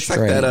so strange.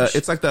 Like that.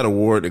 It's like that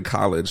award in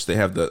college. They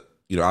have the,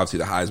 obviously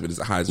the Heisman is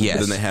a Heisman, but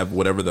then they have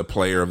whatever the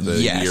Player of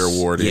the Year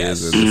award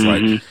is, and it's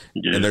like,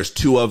 and there's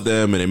 2 of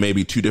them, and it may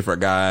be 2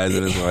 different guys,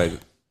 and it's like,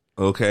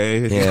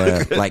 okay,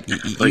 yeah, like you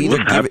either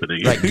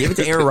give it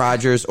to Aaron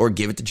Rodgers or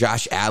give it to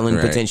Josh Allen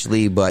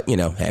potentially, but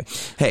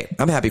hey,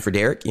 I'm happy for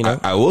Derrick.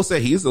 I will say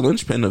he's the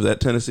linchpin of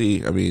that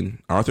Tennessee. I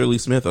mean, Arthur Lee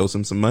Smith owes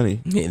him some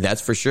money. Yeah, that's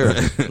for sure.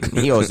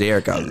 He owes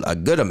Derrick a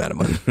good amount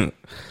of money.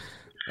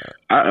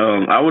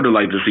 I would have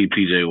liked to see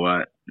T.J.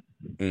 Watt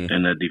in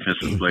that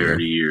Defensive Player of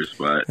the Year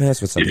spot.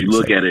 That's what if you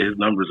look at it, his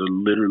numbers are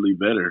literally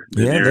better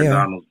than Aaron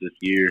Donald's this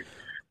year.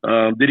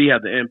 Did he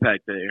have the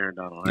impact that Aaron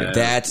Donald had?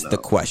 That's the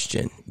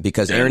question,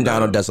 because Aaron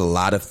Donald does a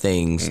lot of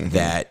things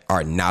that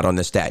are not on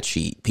the stat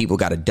sheet. People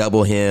got to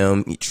double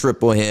him,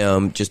 triple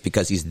him, just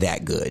because he's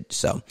that good.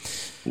 So,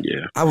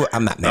 yeah,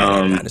 I'm not mad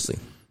at him, honestly.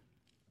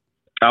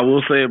 I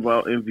will say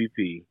about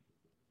MVP.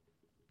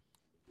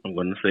 I'm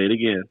going to say it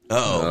again.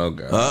 Oh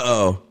God.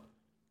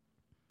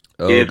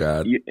 Oh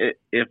God.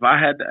 If I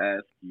had to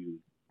ask you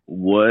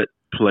what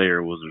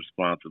player was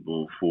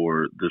responsible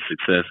for the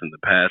success in the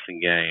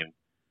passing game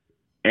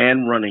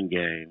and running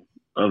game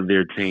of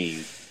their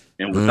team,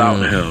 and without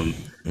him,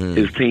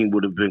 his team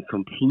would have been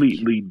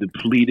completely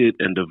depleted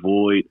and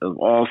devoid of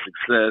all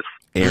success.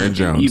 Aaron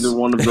Jones. Either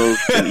one of those.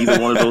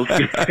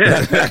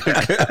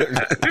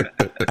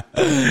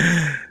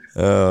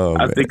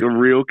 I think a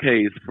real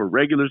case for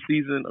regular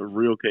season, a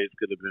real case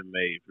could have been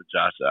made for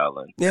Josh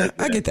Allen. Yeah,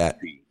 I get that.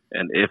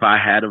 And if I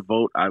had a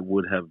vote, I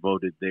would have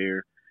voted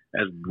there.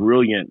 as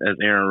brilliant as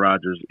Aaron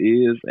Rodgers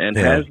is and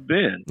has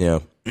been,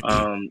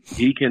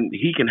 he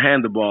can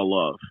hand the ball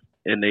off,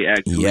 and they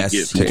actually get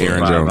to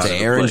Aaron Jones. To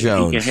Aaron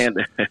Jones. He can hand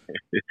it.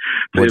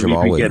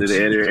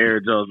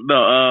 Aaron Jones.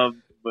 No,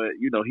 but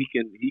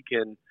he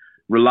can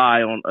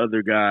rely on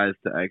other guys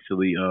to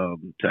actually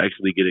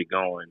get it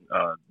going.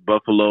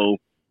 Buffalo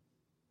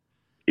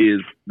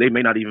they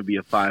may not even be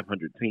a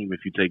 500 team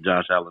if you take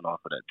Josh Allen off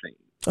of that team.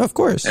 Of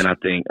course. And I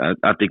think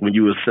when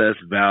you assess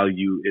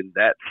value in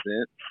that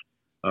sense,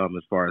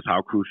 as far as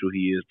how crucial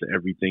he is to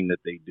everything that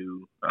they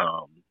do,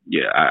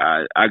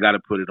 I got to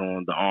put it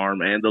on the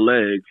arm and the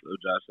legs of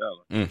Josh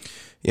Allen.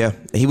 Yeah,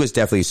 he was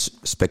definitely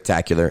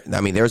spectacular.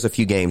 I mean, there was a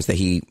few games that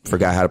he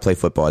forgot how to play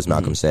football, as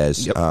Malcolm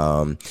says. Yep.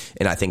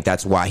 And I think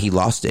that's why he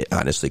lost it,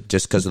 honestly,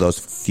 just because of those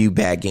few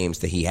bad games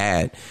that he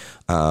had.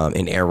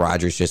 And Aaron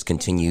Rodgers just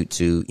continued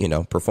to,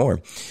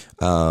 perform.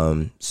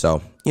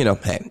 So,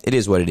 hey, it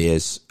is what it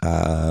is.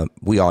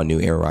 We all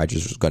knew Aaron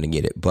Rodgers was going to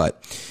get it,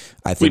 but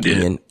I think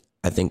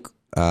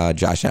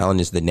Josh Allen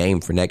is the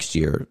name for next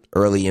year.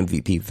 Early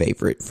MVP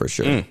favorite for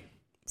sure.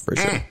 For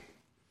sure.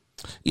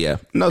 Yeah.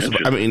 No,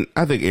 I mean,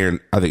 I think Aaron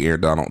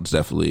Donald's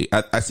definitely,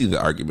 I see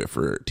the argument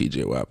for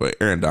TJ Watt, but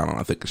Aaron Donald,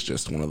 I think, is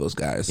just one of those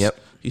guys. Yep.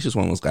 He's just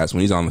one of those guys.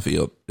 When he's on the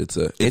field,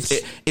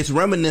 it's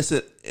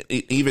reminiscent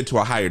even to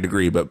a higher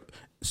degree, but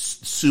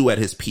Sue at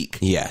his peak.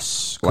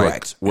 Yes.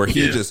 Correct. Where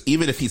he just,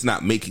 even if he's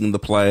not making the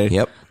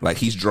play, like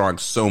he's drawing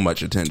so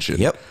much attention.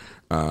 Yep.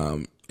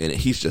 And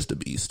he's just a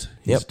beast.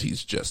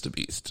 He's just a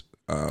beast.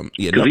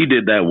 Because he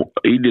did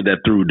that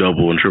through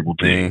double and triple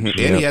teams.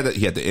 And he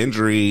had the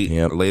injury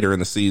later in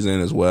the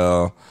season as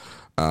well.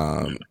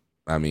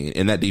 I mean,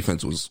 and that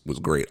defense was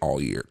great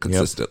all year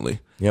consistently.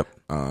 Yep.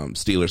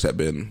 Steelers have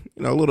been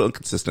a little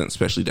inconsistent,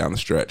 especially down the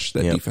stretch.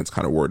 That defense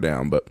kind of wore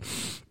down. But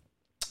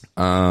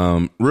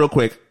real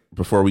quick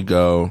before we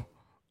go,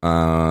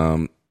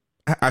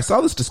 I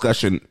saw this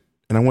discussion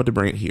and I want to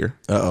bring it here.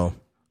 The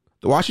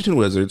Washington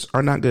Wizards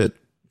are not good.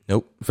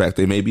 Nope. In fact,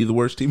 they may be the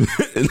worst team in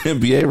the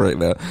NBA right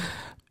now.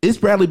 Is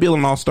Bradley Beal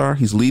an all-star?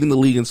 He's leading the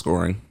league in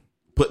scoring,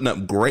 putting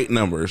up great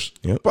numbers,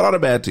 but on a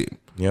bad team.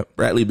 Yep.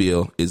 Bradley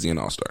Beal is he an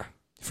all-star?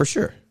 For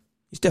sure.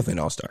 He's definitely an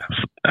all-star.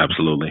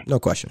 Absolutely. No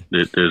question.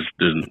 There's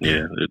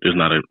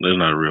not a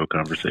real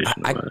conversation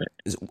about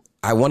it.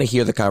 I want to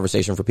hear the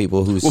conversation for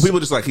people who. Well, people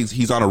just like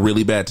he's on a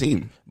really bad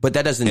team, but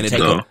that doesn't take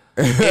it.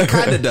 It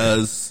kind of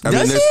does. I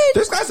mean,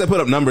 there's guys that put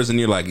up numbers, and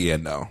you're like,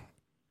 no.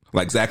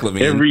 Like Zach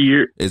LaVine. Every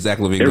year, is Zach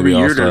LaVine every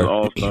year all-star? There's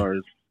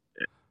all-stars.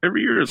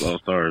 Every year there's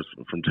all-stars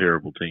from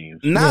terrible teams.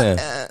 Not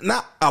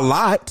a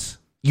lot.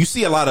 You'll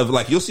see a lot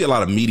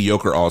of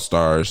mediocre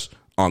all-stars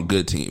on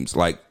good teams.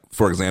 Like,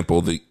 for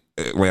example, the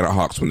Atlanta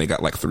Hawks when they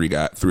got like three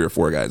or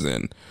four guys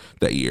in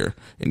that year,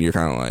 and you're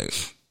kind of like,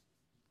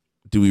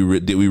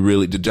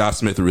 did Josh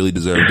Smith really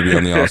deserve to be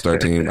on the All-Star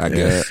team? I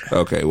guess.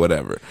 Okay,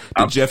 whatever.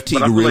 Did Jeff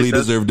Teague really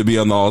deserve to be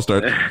on the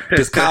All-Star?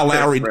 Does Kyle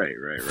Lowry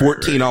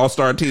 14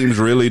 All-Star teams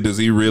really? Does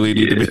he really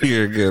need to be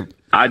here again?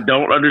 I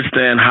don't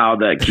understand how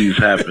that keeps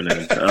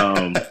happening.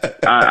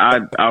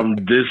 I'm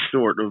this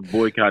short of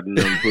boycotting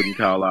them, putting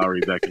Kyle Lowry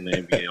back in the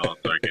NBA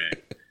All-Star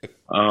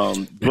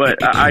game.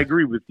 But I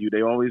agree with you.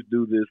 They always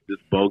do this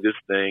bogus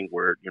thing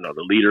where,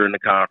 the leader in the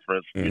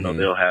conference,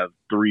 they'll have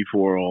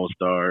 3-4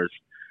 All-Stars.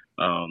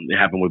 It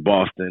happened with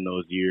Boston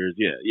those years.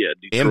 Yeah.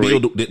 Detroit, and Beal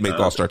didn't make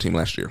the All-Star team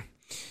last year.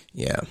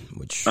 Yeah,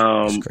 which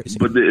is crazy.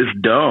 But it's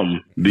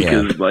dumb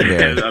because,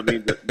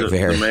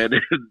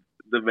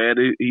 the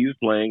man he's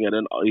playing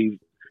he's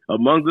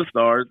among the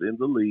stars in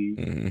the league.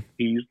 Mm-hmm.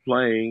 He's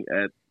playing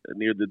at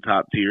near the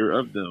top tier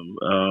of them.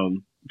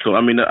 So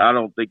I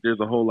don't think there's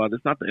a whole lot.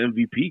 It's not the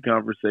MVP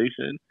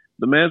conversation.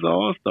 The man's an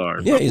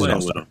all-star. Yeah, he's an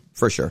all-star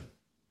for sure.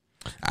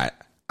 I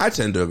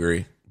tend to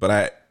agree, but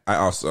I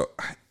also.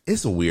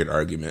 It's a weird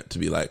argument to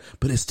be like,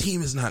 but his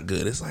team is not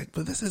good. It's like,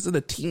 but this isn't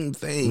a team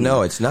thing.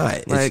 No, it's not.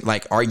 It's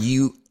like, are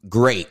you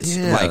great?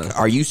 Yeah. Like,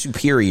 are you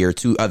superior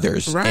to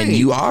others? Right. And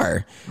you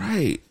are.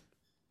 Right.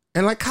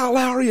 And like Kyle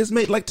Lowry has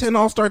made like 10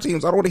 All-Star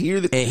teams. I don't want to hear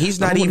that. And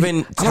he's not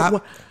even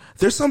top.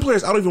 There's some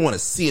players I don't even want to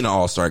see in an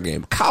All-Star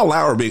game. Kyle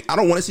Lowry, I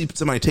don't want to see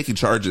somebody taking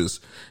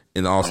charges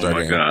in the All-Star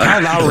game. God.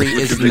 Kyle Lowry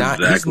is not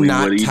he's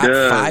not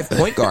top 5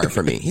 point guard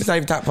for me. He's not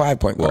even top 5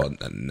 point guard.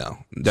 Well, no,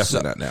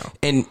 definitely not now.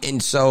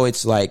 And so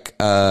it's like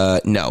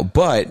no,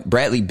 but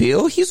Bradley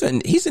Beal, he's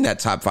in that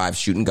top 5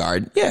 shooting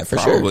guard. Yeah, for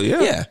probably,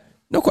 sure. Yeah.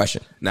 No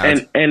question. Now,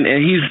 and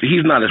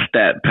he's not a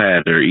stat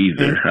padder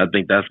either. I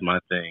think that's my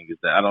thing is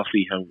that I don't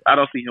see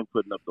him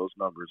putting up those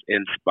numbers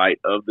in spite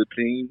of the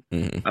team.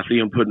 Mm-hmm. I see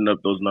him putting up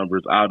those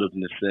numbers out of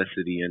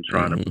necessity and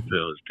trying to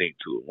propel his team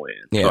to a win.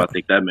 Yeah. So I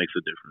think that makes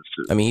a difference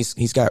too. I mean,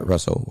 he's got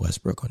Russell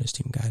Westbrook on his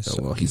team, guys. So.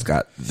 Well, he's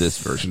got this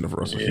version of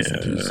Russell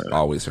who's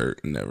always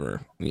hurt and never.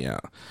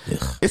 Yeah,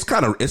 it's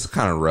kind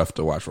of rough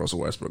to watch Russell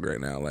Westbrook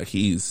right now. Like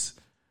he's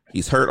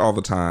hurt all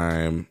the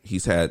time.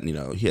 He's had,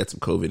 he had some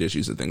COVID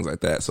issues and things like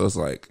that. So it's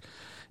like,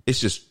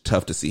 it's just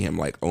tough to see him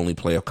like only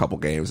play a couple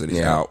games and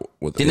he's out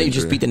with. Didn't they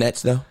just beat the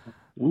Nets though?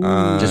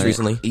 Just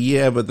recently?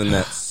 Yeah, but the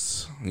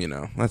Nets.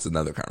 that's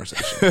another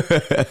conversation.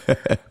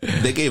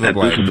 They gave up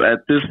at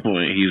this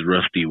point. He's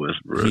Rusty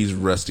Westbrook. He's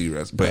Rusty.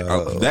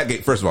 But that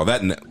game, first of all,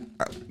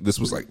 this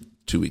was like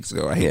 2 weeks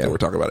ago. I hate that we're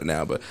talking about it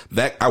now, but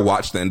I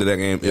watched the end of that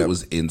game. It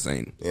was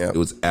insane. It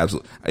was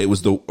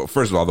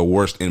first of all, the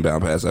worst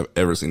inbound pass I've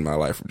ever seen in my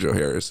life from Joe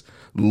Harris.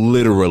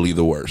 Literally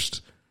the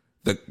worst.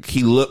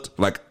 He looked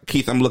like,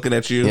 Keith, I'm looking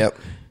at you. Yep.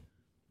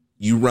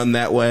 You run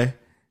that way.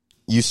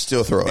 You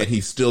still throw it. And he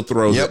still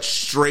throws it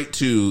straight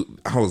to,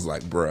 I was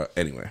like, bruh.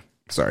 Anyway,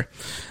 sorry.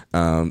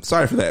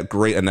 Sorry for that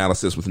great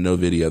analysis with no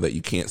video that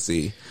you can't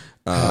see.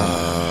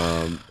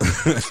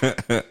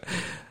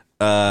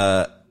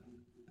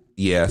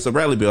 Yeah, so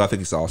Bradley Beal, I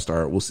think he's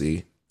all-star. We'll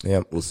see.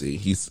 Yep. We'll see.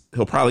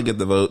 He'll probably get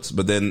the votes,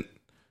 but then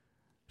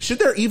should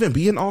there even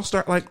be an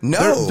all-star? Like,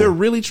 no. They're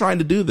really trying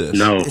to do this.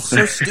 No. It's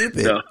so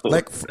stupid. No.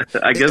 Like,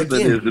 I guess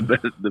that is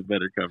the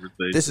better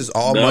conversation. This is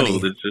all money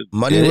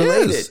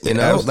related. Is. You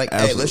know, like,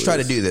 hey, let's try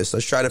to do this.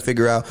 Let's try to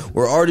figure out.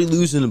 We're already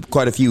losing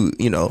quite a few,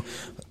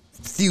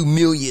 few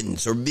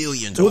millions or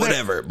billions or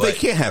whatever. But they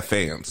can't have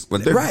fans.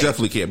 Like, there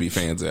definitely can't be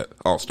fans at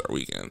All-Star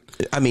Weekend.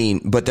 I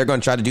mean, but they're going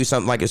to try to do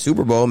something like a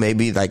Super Bowl.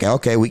 Maybe like,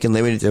 okay, we can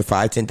limit it to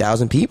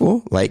 5,000-10,000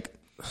 people. Like,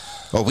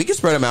 we can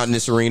spread them out in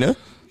this arena.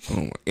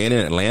 And in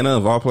Atlanta,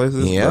 of all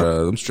places,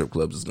 them strip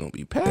clubs is going to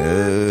be packed.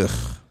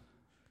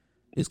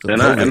 It's going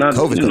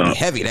COVID's going to be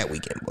heavy that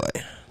weekend, boy.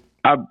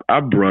 I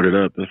brought it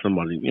up, and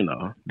somebody,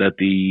 that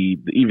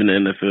even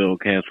the NFL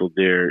canceled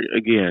their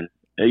again.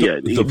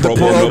 The Pro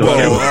Bowl.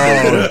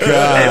 Oh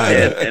God!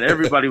 And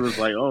everybody was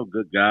like, "Oh,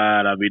 good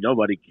God!" I mean,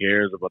 nobody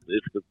cares about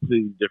this. It's a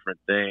completely different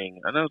thing.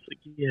 And I was like,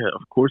 "Yeah,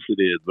 of course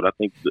it is." But I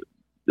think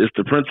it's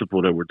the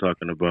principle that we're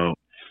talking about.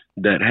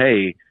 That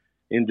hey,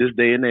 in this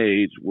day and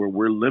age where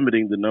we're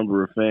limiting the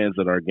number of fans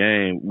at our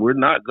game, we're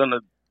not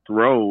gonna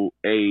throw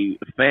a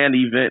fan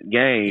event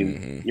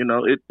game.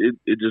 Mm-hmm.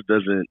 It just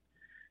doesn't.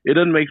 It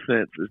doesn't make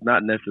sense. It's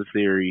not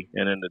necessary.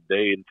 And in a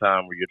day and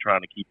time where you're trying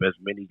to keep as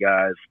many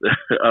guys,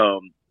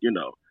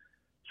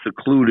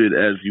 secluded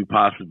as you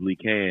possibly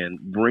can,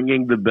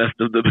 bringing the best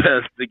of the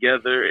best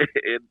together in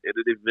an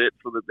event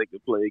so that they can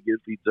play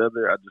against each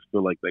other, I just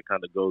feel like that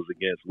kind of goes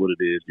against what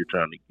it is you're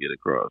trying to get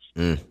across.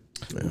 Yeah.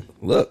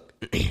 Look,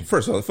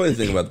 first of all, the funny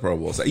thing about the Pro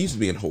Bowl is I used to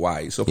be in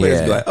Hawaii, so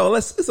players be like, "Oh,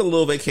 it's a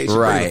little vacation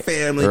for the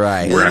family."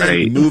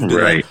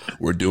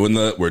 We're doing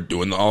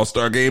the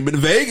All-Star game in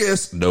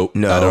Vegas. Nope,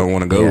 I don't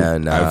want to go.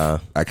 Yeah,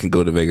 I can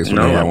go to Vegas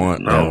whenever I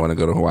want. I don't want to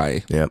go to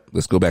Hawaii. Yep,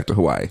 let's go back to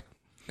Hawaii.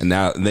 And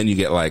then you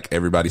get like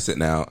everybody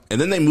sitting out, and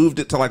then they moved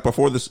it to like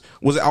before this.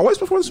 Was it always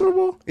before the Super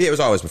Bowl? Yeah, it was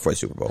always before the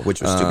Super Bowl,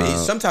 which was stupid. It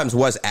sometimes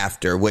was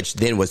after, which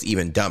then was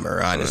even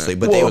dumber, honestly.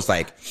 But they was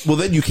like, well,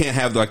 then you can't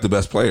have like the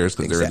best players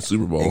because they're in the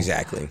Super Bowl,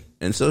 exactly.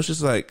 And so it's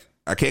just like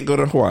I can't go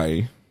to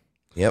Hawaii.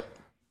 Yep,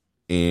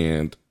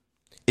 and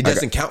it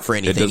doesn't count for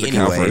anything. It doesn't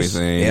count for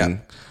anything. Yeah.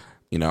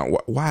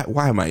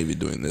 Why am I even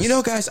doing this?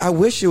 Guys, I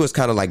wish it was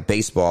kind of like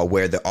baseball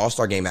where the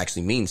All-Star game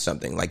actually means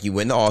something. Like you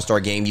win the All-Star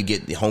game, you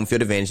get the home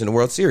field advantage in the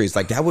World Series.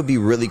 Like that would be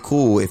really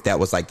cool if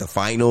that was like the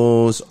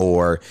finals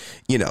or,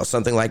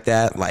 something like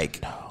that.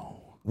 Like,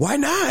 no. Why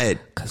not?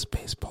 Because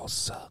baseball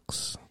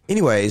sucks.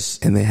 Anyways.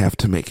 And they have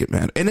to make it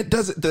matter. And it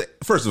doesn't,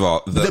 first of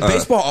all, the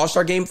baseball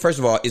All-Star game, first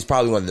of all, is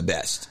probably one of the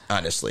best,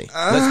 honestly.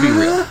 Let's be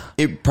real.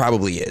 It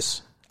probably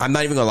is. I'm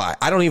not even going to lie.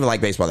 I don't even like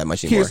baseball that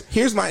much anymore.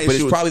 Here's my issue. But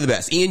it's probably the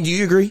best. Ian, do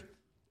you agree?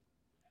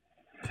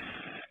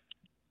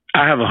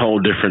 I have a whole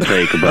different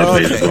take about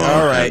baseball.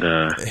 All right.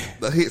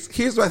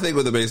 Here's my thing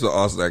with the baseball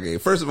All-Star game.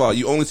 First of all,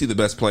 you only see the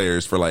best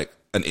players for like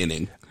an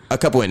inning, a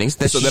couple innings.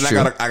 That's so then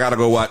true. I gotta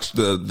go watch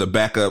the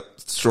backup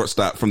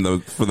shortstop from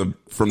the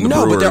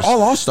No, Brewers. But they're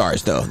all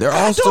All-Stars though. They're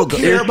all still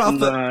good. I don't care about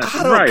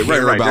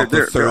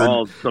the third. They're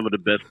all some of the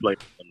best players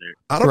on there.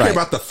 I don't care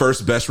about the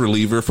first best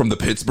reliever from the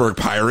Pittsburgh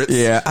Pirates.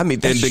 Yeah, I mean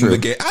that's ending true. the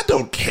game. I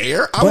don't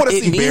care. I want to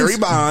see Barry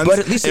Bonds. But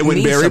at least and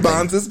when Barry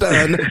Bonds is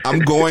done, I'm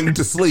going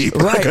to sleep.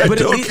 Right, like,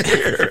 but I don't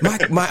care.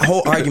 My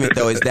whole argument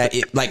though is that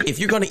if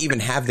you're going to even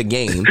have the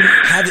game,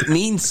 have it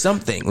mean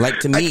something. Like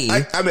to me,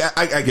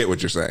 I get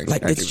what you're saying.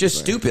 Like it's just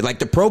stupid. Like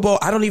the Pro Bowl,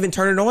 I don't even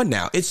turn it on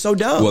now. It's so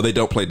dumb. Well, they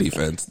don't play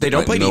defense. They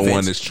don't play defense. No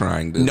one is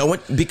trying to. No one,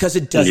 because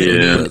it doesn't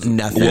mean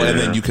nothing. Well, and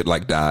then you could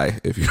like die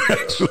if you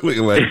actually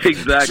like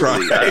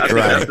exactly.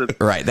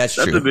 Right. That's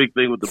true. That's the big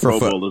thing with the Pro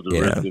Bowl is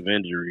the risk of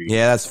injury.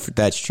 Yeah,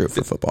 that's true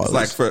for football.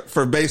 It's like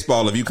for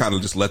baseball, if you kind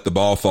of just let the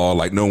ball fall,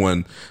 like no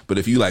one. But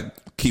if you like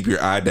keep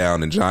your eye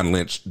down and John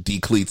Lynch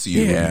decleats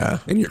you,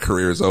 and your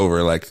career is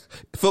over. Like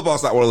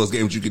football's not one of those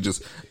games you could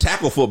just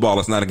tackle. Football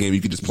is not a game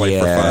you could just play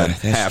for fun,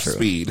 half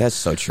speed. That's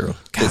so true.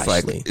 It's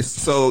like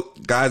so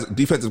guys,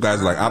 defensive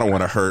guys are like, I don't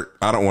want to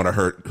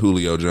hurt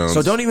Julio Jones.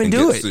 So don't even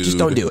do it. Just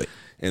don't do it.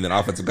 And then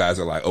offensive guys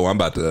are like, oh, I'm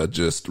about to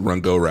just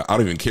run go route. I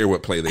don't even care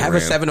what play they have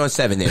ran. A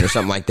 7-on-7 then or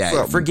something like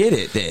that. Forget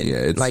it then.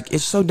 Yeah,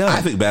 it's so dumb. I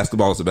think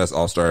basketball is the best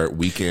All-Star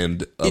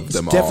weekend of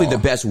them all. It's definitely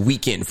the best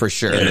weekend for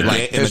sure. And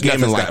the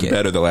game has gotten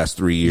better the last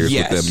 3 years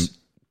with them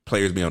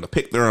players being able to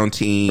pick their own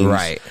teams.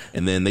 Right.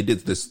 And then they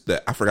did this,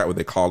 I forgot what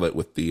they called it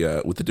with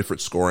the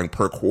different scoring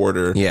per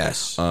quarter.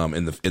 Yes.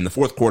 In the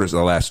fourth quarters of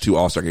the last two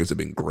All-Star games have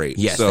been great.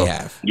 Yes, they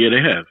have. Yeah, they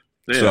have.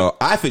 Yeah. So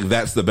I think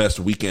that's the best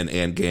weekend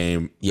and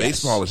game. Yes.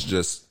 Baseball is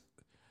just.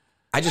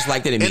 I just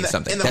like that it means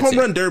something. And the home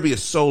run derby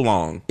is so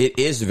long. It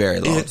is very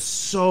long. It's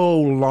so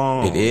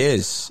long. It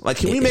is. Like,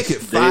 can we make it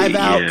 5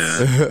 outs?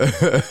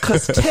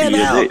 Because 10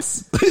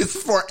 outs is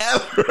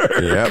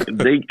forever. Yep.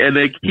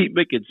 They keep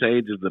making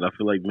changes that I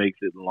feel like makes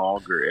it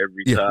longer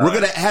every time. We're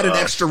gonna add an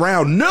extra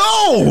round. No,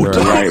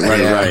 right.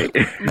 I mean,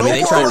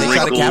 they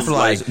try to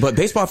capitalize, like, but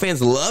baseball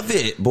fans love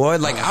it, boy.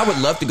 Like, I would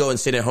love to go and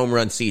sit in home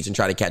run seats and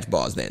try to catch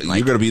balls. Then, like,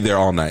 you're gonna be there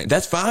all night.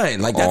 That's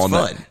fine. Like, that's all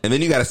fun. night. And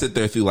then you got to sit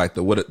there through like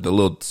the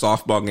little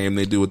softball game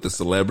they do with the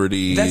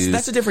celebrities.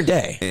 That's a different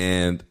day.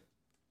 And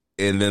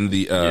then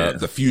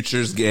the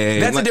futures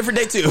game. That's a different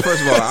day too.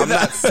 First of all, I'm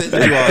not sitting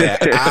through all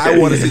that. I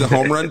want to see the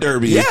home run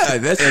derby. Yeah,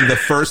 that's in the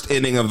first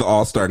inning of the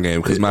All-Star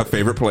game because my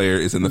favorite player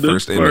is in the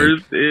first inning.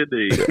 Okay,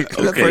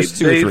 the first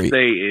 2 or 3.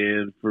 Stay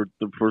in for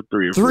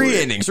 3 or 4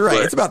 3 innings,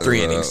 right? It's about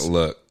 3 innings.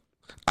 Look,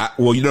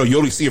 you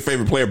only see your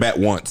favorite player bat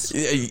once.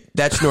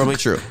 That's normally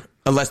true.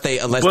 Unless they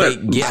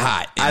get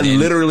hot. I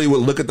literally would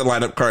look at the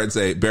lineup card and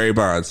say, Barry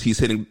Bonds, he's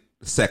hitting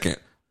second.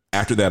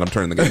 After that, I'm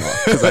turning the game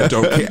off because I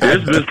don't care.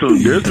 There's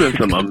been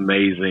some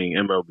amazing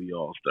MLB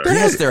All-Stars.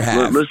 Yes, there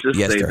have. Let's just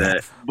say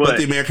that. But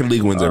the American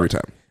League wins every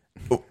time.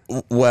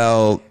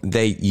 Well,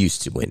 they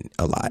used to win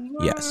a lot.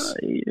 Yes.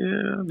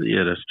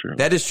 Yeah, that's true.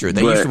 That is true.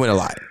 They used to win a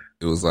lot.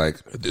 It was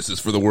like, this is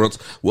for the World's.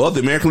 Well, the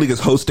American League is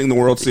hosting the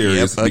World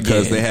Series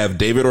because they have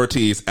David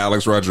Ortiz,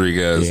 Alex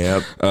Rodriguez,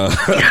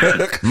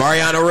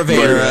 Mariano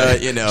Rivera,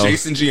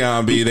 Jason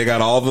Giambi. They got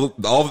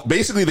all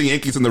basically the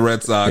Yankees and the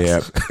Red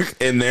Sox,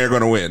 and they're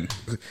going to win.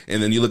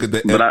 And then you look at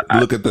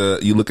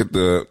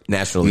the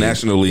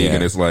National League,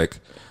 and it's like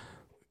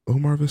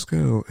Omar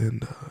Vizquel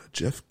and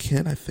Jeff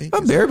Kent, I think.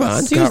 Barry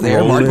Bonds, he was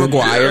there. Mark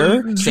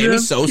McGwire, Sammy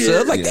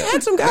Sosa. Like, they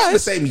had some guys. The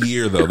same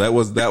year, though. That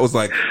was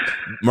like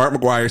Mark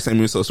McGwire,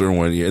 Sammy Sosa in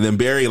 1 year. And then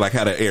Barry,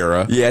 had an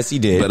era. Yes, he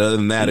did. But other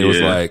than that, it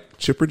was like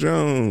Chipper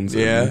Jones.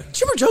 Yeah.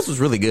 Chipper Jones was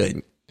really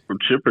good.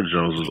 Chipper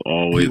Jones was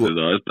always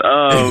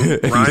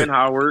Ryan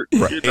Howard.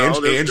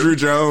 Andrew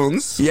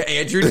Jones. Yeah,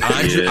 Andrew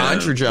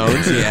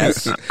Jones,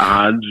 yes.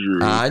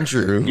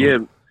 Andrew. Yeah.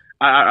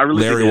 I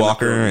really Larry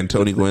Walker and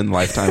Tony Gwynn,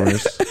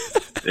 lifetimers.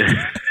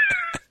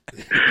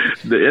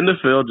 The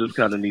NFL just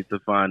kind of needs to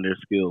find their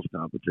skills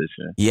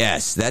competition.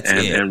 Yes, that's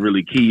it. And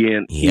really key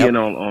in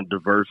on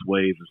diverse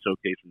ways of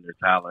showcasing their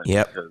talent.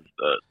 Yep. Because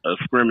a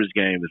scrimmage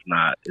game is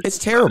not. It's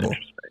terrible.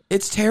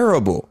 It's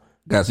terrible.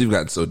 Guys, we've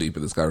gotten so deep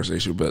in this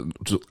conversation, but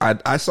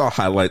I saw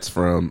highlights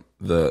from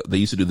they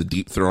used to do the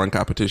deep throwing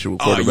competition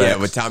with quarterbacks. Oh, yeah,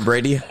 with Tom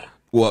Brady?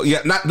 Well,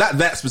 yeah, not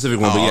that specific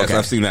one, but yes, okay.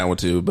 I've seen that one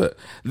too. But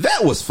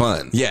that was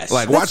fun. Yes,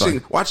 like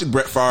watching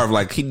Brett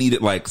Favre, he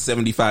needed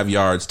 75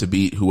 yards to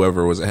beat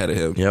whoever was ahead of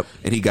him. Yep,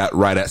 and he got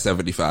right at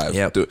 75.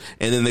 Yep, and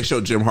then they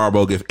showed Jim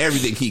Harbaugh give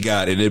everything he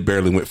got, and it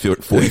barely went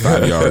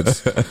 45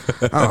 yards.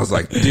 I was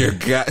like, dear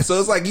God. So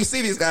it's like you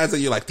see these guys,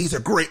 and you're like, these are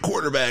great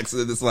quarterbacks,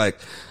 and it's like,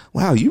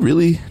 wow, you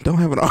really don't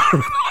have an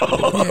arm at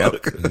all.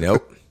 Yep.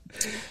 Nope.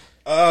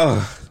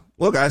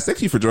 Well, guys,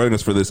 thank you for joining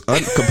us for this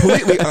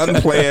completely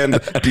unplanned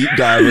deep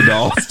dive into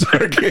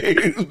All-Star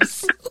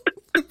games.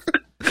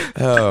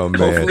 Oh,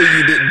 man. Hopefully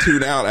you didn't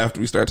tune out after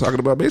we started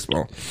talking about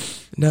baseball.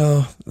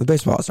 No, the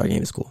baseball All-Star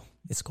game is cool.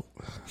 It's cool.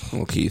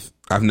 Well, Keith,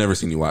 I've never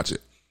seen you watch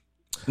it.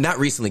 Not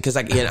recently, because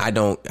again, I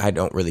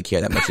don't really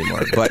care that much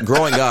anymore. But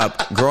growing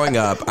up, wait a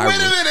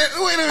minute.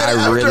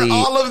 After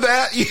all of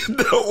that, you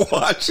don't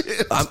watch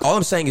it. All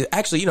I'm saying is,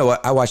 actually, you know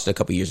what? I watched it a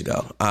couple years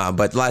ago.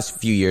 But the last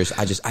few years,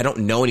 I don't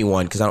know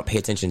anyone because I don't pay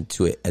attention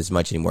to it as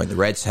much anymore. The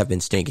Reds have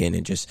been stinking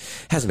and just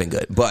hasn't been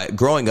good. But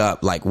growing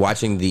up,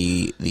 watching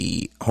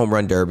the home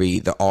run derby,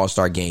 the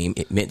All-Star game,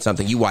 it meant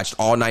something. You watched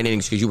all 9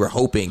 innings because you were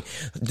hoping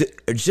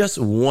just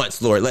once,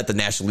 Lord, let the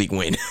National League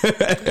win.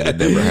 It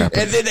never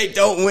happened. And then they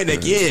don't win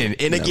again.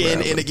 And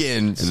again and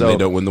again. And they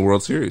don't win the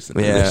World Series.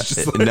 Yeah.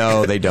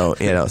 No, they don't.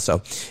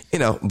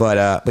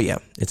 But yeah,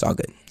 it's all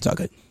good. It's all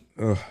good.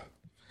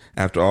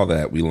 After all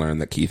that, we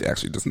learned that Keith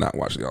actually does not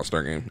watch the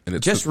All-Star game. And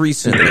it's just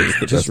recently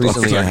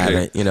I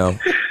haven't,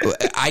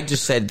 I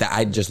just said that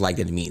I just like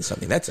that it means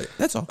something. That's it.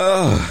 That's all.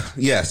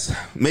 Yes.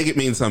 Make it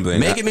mean something.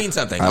 Make it mean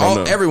something.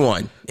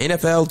 Everyone.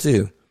 NFL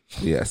too.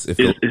 Yes. It's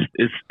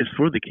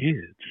for the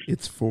kids.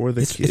 It's for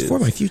the kids. It's for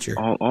my future.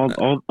 All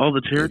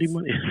the charity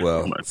money.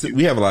 Well,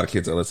 we have a lot of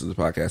kids that listen to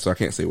the podcast, so I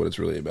can't say what it's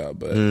really about,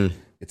 but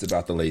it's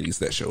about the ladies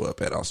that show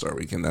up at All-Star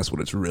Weekend. That's what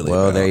it's really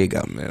about. Well, there you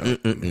go.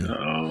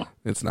 No.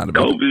 It's not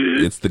about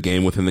it's the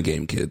game within the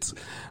game, kids.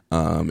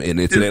 And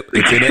it's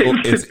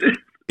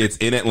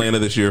in Atlanta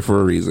this year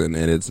for a reason,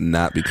 and it's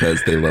not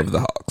because they love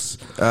the Hawks.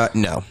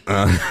 No.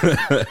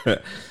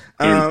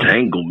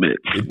 Entanglement.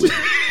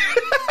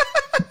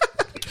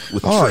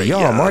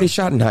 Marty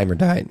Schottenheimer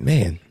died.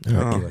 Man.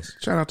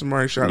 Shout out to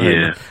Marty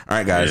Schottenheimer. Yeah. All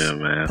right,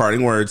 guys.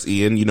 Parting words.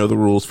 Ian, you know the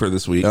rules for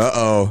this week.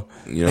 Uh-oh.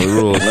 You know the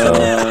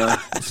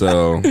rules.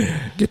 So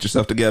get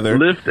yourself together.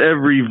 Lift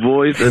every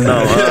voice. And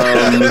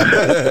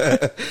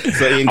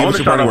so Ian, give us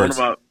your parting words.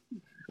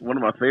 One of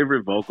one of my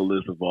favorite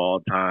vocalists of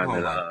all time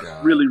Oh,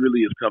 that really,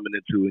 really is coming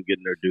into and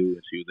getting her due,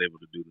 and she was able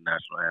to do the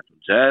national anthem.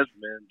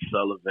 Jasmine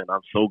Sullivan,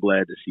 I'm so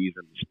glad that she's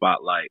in the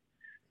spotlight,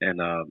 and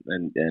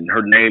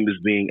her name is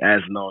being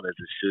as known as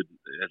it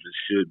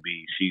should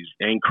be. She's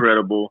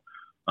incredible.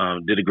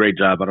 Did a great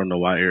job. I don't know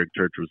why Eric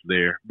Church was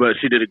there, but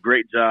she did a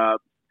great job,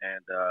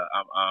 and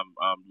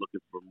I'm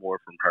looking for more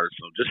from her.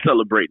 So just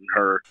celebrating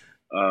her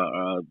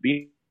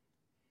being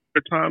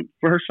a time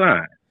for her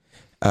sign.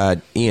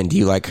 Ian, do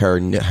you like her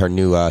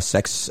new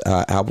sex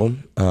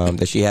album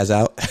that she has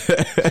out?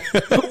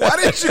 Why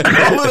didn't you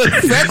call it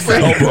a sex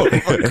album?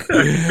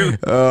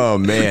 Oh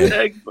man,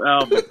 Sex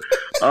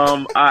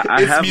album.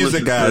 I It's have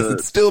music, guys.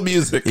 It's still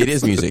music. it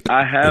is music.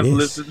 I have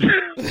listened.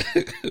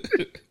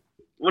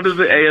 What is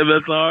it?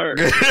 AMSR.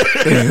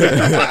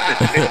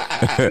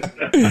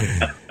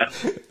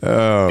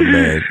 Oh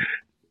man.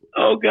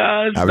 Oh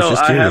gosh, I was no.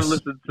 just I have curious.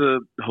 listened to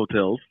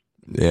Hotels,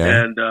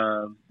 Yeah. and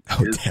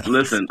Hotels.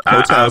 listen,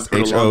 Hotels, for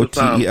the longest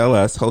time-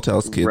 HOTELS,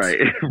 hotels, kids. Right.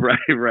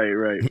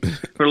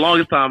 For the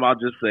longest time, I'll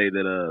just say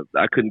that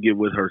I couldn't get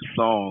with her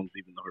songs,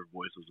 even though her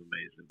voice was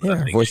amazing. But Yeah, I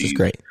her think voice is she's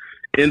great.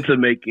 into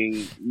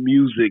making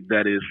music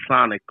that is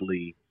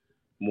sonically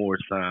more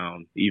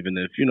sound, even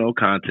if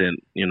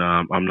content.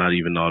 I'm not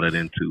even all that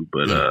into.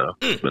 But no,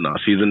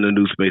 she's in a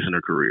new space in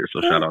her career.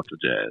 So shout out to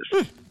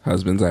Jazz.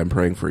 Husbands, I'm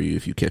praying for you.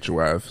 If you catch your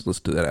wife,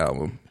 listen to that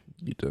album.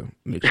 You need to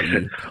make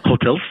sure you.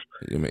 Hotels.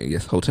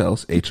 Yes,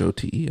 hotels,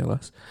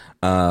 HOTELS.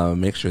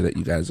 Make sure that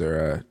you guys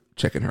are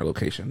checking her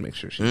location. Make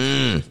sure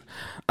she's.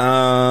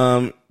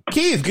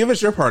 Keith, give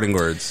us your parting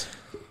words.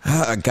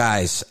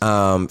 Guys,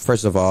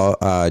 first of all,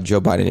 Joe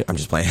Biden. I'm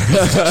just playing.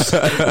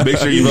 Make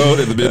sure you vote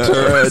in the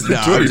midterms. No,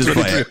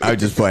 I'm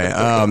just playing.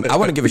 I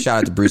want to give a shout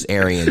out to Bruce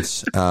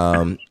Arians.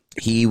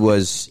 He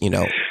was,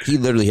 he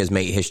literally has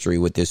made history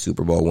with this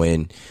Super Bowl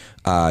win.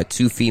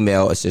 2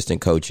 female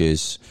assistant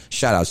coaches.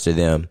 Shout outs to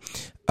them.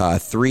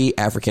 3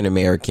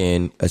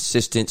 African-American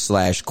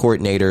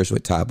assistant/coordinators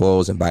with Todd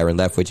Bowles and Byron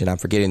Leftwich, and I'm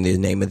forgetting the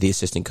name of the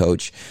assistant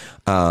coach.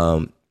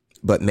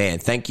 But man,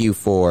 thank you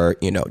for,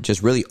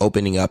 just really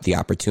opening up the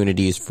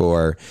opportunities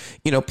for,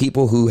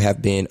 people who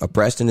have been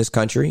oppressed in this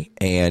country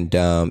and,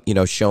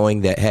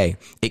 showing that, hey,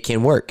 it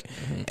can work.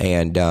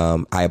 And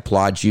I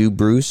applaud you,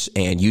 Bruce,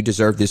 and you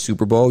deserve this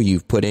Super Bowl.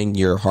 You've put in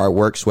your hard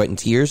work, sweat, and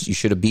tears. You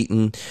should have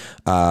beaten,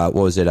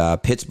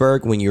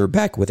 Pittsburgh when you were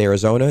back with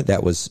Arizona.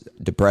 That was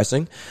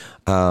depressing.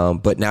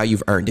 But now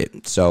you've earned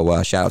it.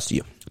 So shout outs to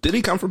you. Did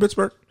he come from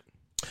Pittsburgh?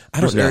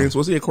 I don't know. Arians,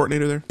 was he a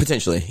coordinator there?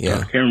 Potentially, yeah. I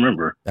can't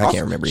remember. I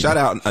can't remember. Shout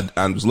out.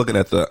 I was looking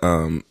at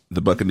the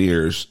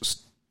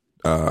Buccaneers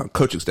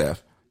coaching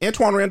staff.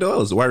 Antoine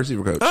Randall is the wide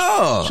receiver coach.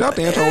 Oh, shout out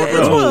to Antoine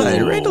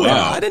Randall. Randall.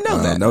 Wow. I didn't know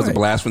that. That was a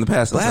blast from the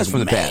past. Blast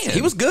from the past.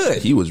 He was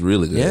good. He was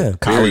really good. Yeah.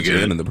 College Very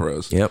good. and in the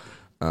pros. Yep.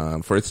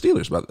 For the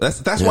Steelers, but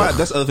that's why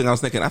that's the other thing I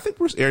was thinking. I think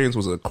Bruce Arians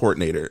was a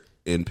coordinator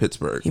in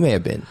Pittsburgh. He may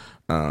have been.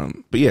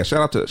 But yeah,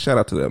 shout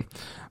out to them.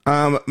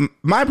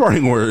 My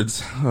parting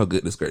words, oh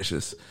goodness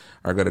gracious,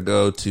 are going to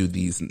go to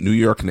these New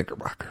York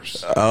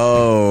Knickerbockers.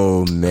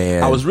 Oh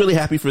man, I was really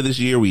happy for this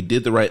year. We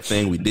did the right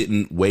thing. We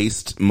didn't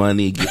waste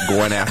money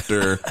going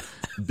after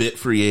bit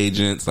free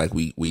agents. Like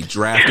we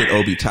drafted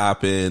Obi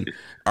Toppin.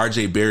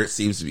 RJ Barrett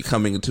seems to be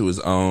coming into his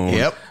own.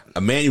 Yep.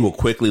 Emmanuel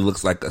quickly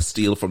looks like a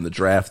steal from the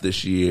draft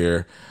this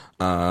year.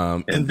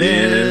 And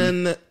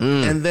then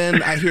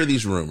I hear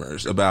these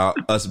rumors about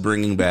us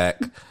bringing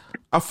back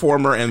a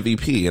former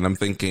MVP, and I'm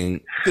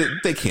thinking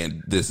they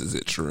can't. This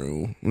isn't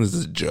true. This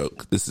is a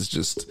joke. This is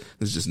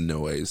just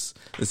noise.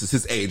 This is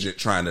his agent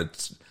trying to.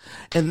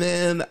 And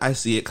then I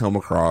see it come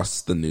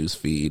across the news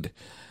feed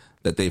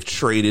that they've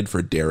traded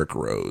for Derrick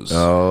Rose.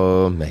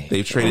 Oh man,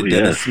 They've traded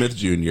Dennis Smith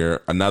Jr.,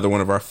 another one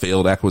of our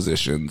failed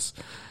acquisitions.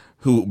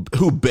 Who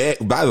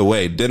begged? By the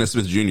way, Dennis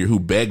Smith Jr., who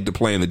begged to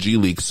play in the G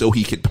League so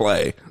he could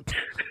play.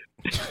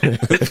 Which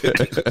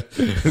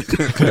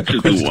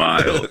is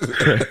wild.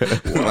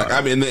 Like,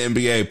 I'm in the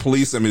NBA.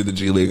 Please send me to the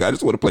G League. I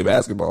just want to play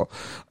basketball.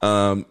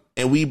 And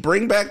we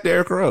bring back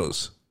Derrick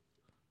Rose.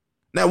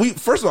 Now,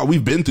 first of all,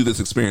 we've been through this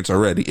experience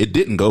already. It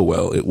didn't go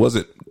well. It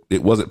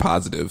wasn't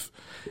positive,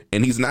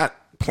 and he's not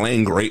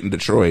playing great in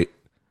Detroit.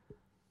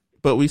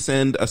 But we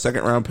send a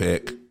 2nd-round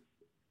pick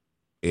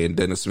and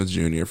Dennis Smith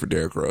Jr. for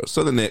Derrick Rose.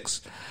 So the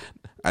Knicks,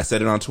 I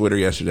said it on Twitter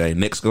yesterday.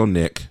 Knicks go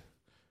Nick.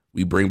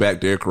 We bring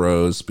back Derrick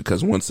Rose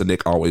because once a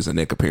Nick, always a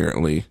Nick,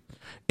 apparently.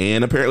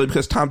 And apparently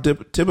because Tom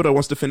Thibodeau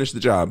wants to finish the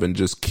job and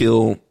just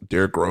kill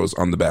Derrick Rose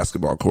on the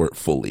basketball court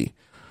fully.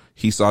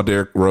 He saw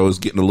Derrick Rose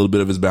getting a little bit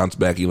of his bounce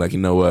back. He's like, you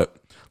know what?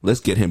 Let's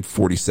get him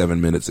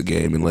 47 minutes a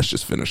game and let's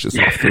just finish this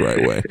off the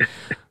right way.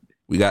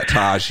 We got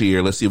Taj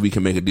here. Let's see if we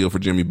can make a deal for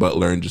Jimmy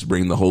Butler and just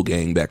bring the whole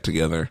gang back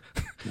together.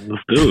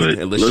 Let's do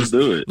it. Let's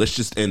do it. Let's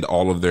just end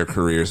all of their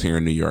careers here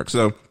in New York.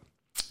 So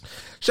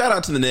shout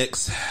out to the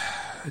Knicks.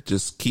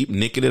 Just keep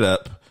nicking it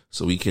up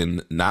so we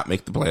can not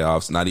make the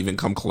playoffs, not even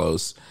come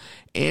close,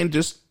 and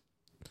just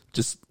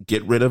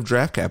get rid of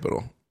draft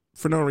capital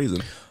for no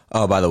reason.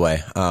 Oh, by the way,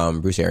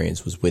 Bruce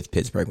Arians was with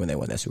Pittsburgh when they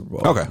won that Super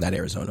Bowl. Okay. Not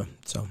Arizona.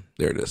 So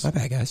there it is. my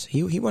bad, guys.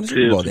 He won a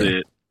Super Bowl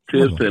then.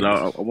 Tiff said,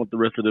 I want the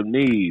rest of them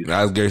knees.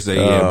 I was going to say,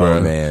 yeah,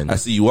 bro. Man. I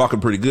see you walking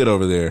pretty good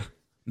over there.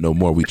 No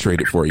more. We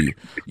traded for you.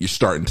 You're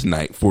starting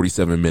tonight.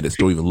 47 minutes.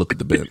 Don't even look at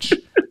the bench.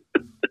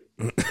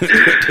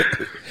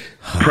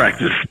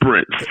 Practice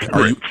sprints.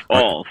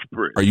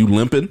 Are you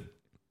limping?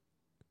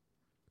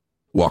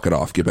 Walk it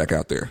off. Get back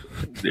out there.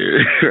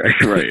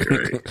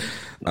 right.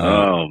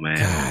 Oh, man.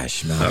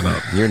 Gosh, no.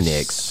 You're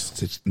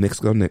Knicks. Knicks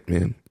go Nick,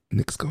 man.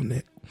 Knicks go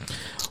Nick.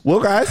 Well,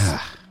 guys,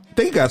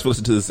 thank you guys for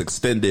listening to this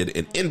extended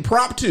and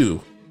impromptu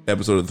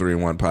episode of the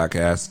 3-1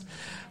 podcast.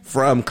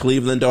 From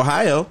Cleveland,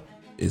 Ohio,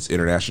 is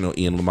international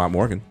Ian Lamont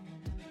Morgan.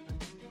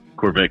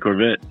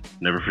 Corvette.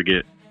 Never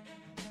forget.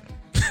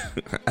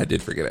 I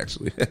did forget,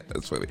 actually.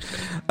 That's funny.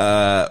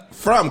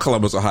 From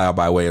Columbus, Ohio,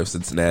 by way of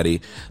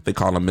Cincinnati, they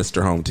call him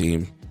Mr. Home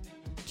Team,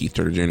 Keith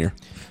Turner Jr.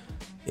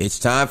 It's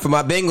time for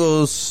my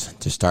Bengals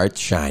to start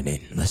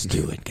shining. Let's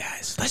do it,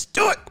 guys. Let's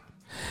do it.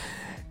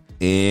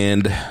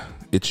 And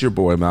it's your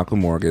boy, Malcolm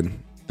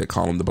Morgan. They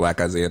call him the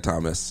Black Isaiah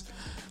Thomas,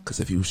 because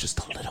if he was just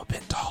a little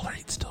bit taller,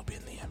 he'd still be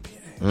in the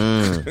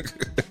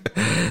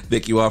NBA.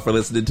 Thank you all for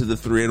listening to the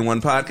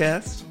 3-1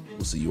 podcast.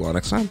 We'll see you all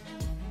next time.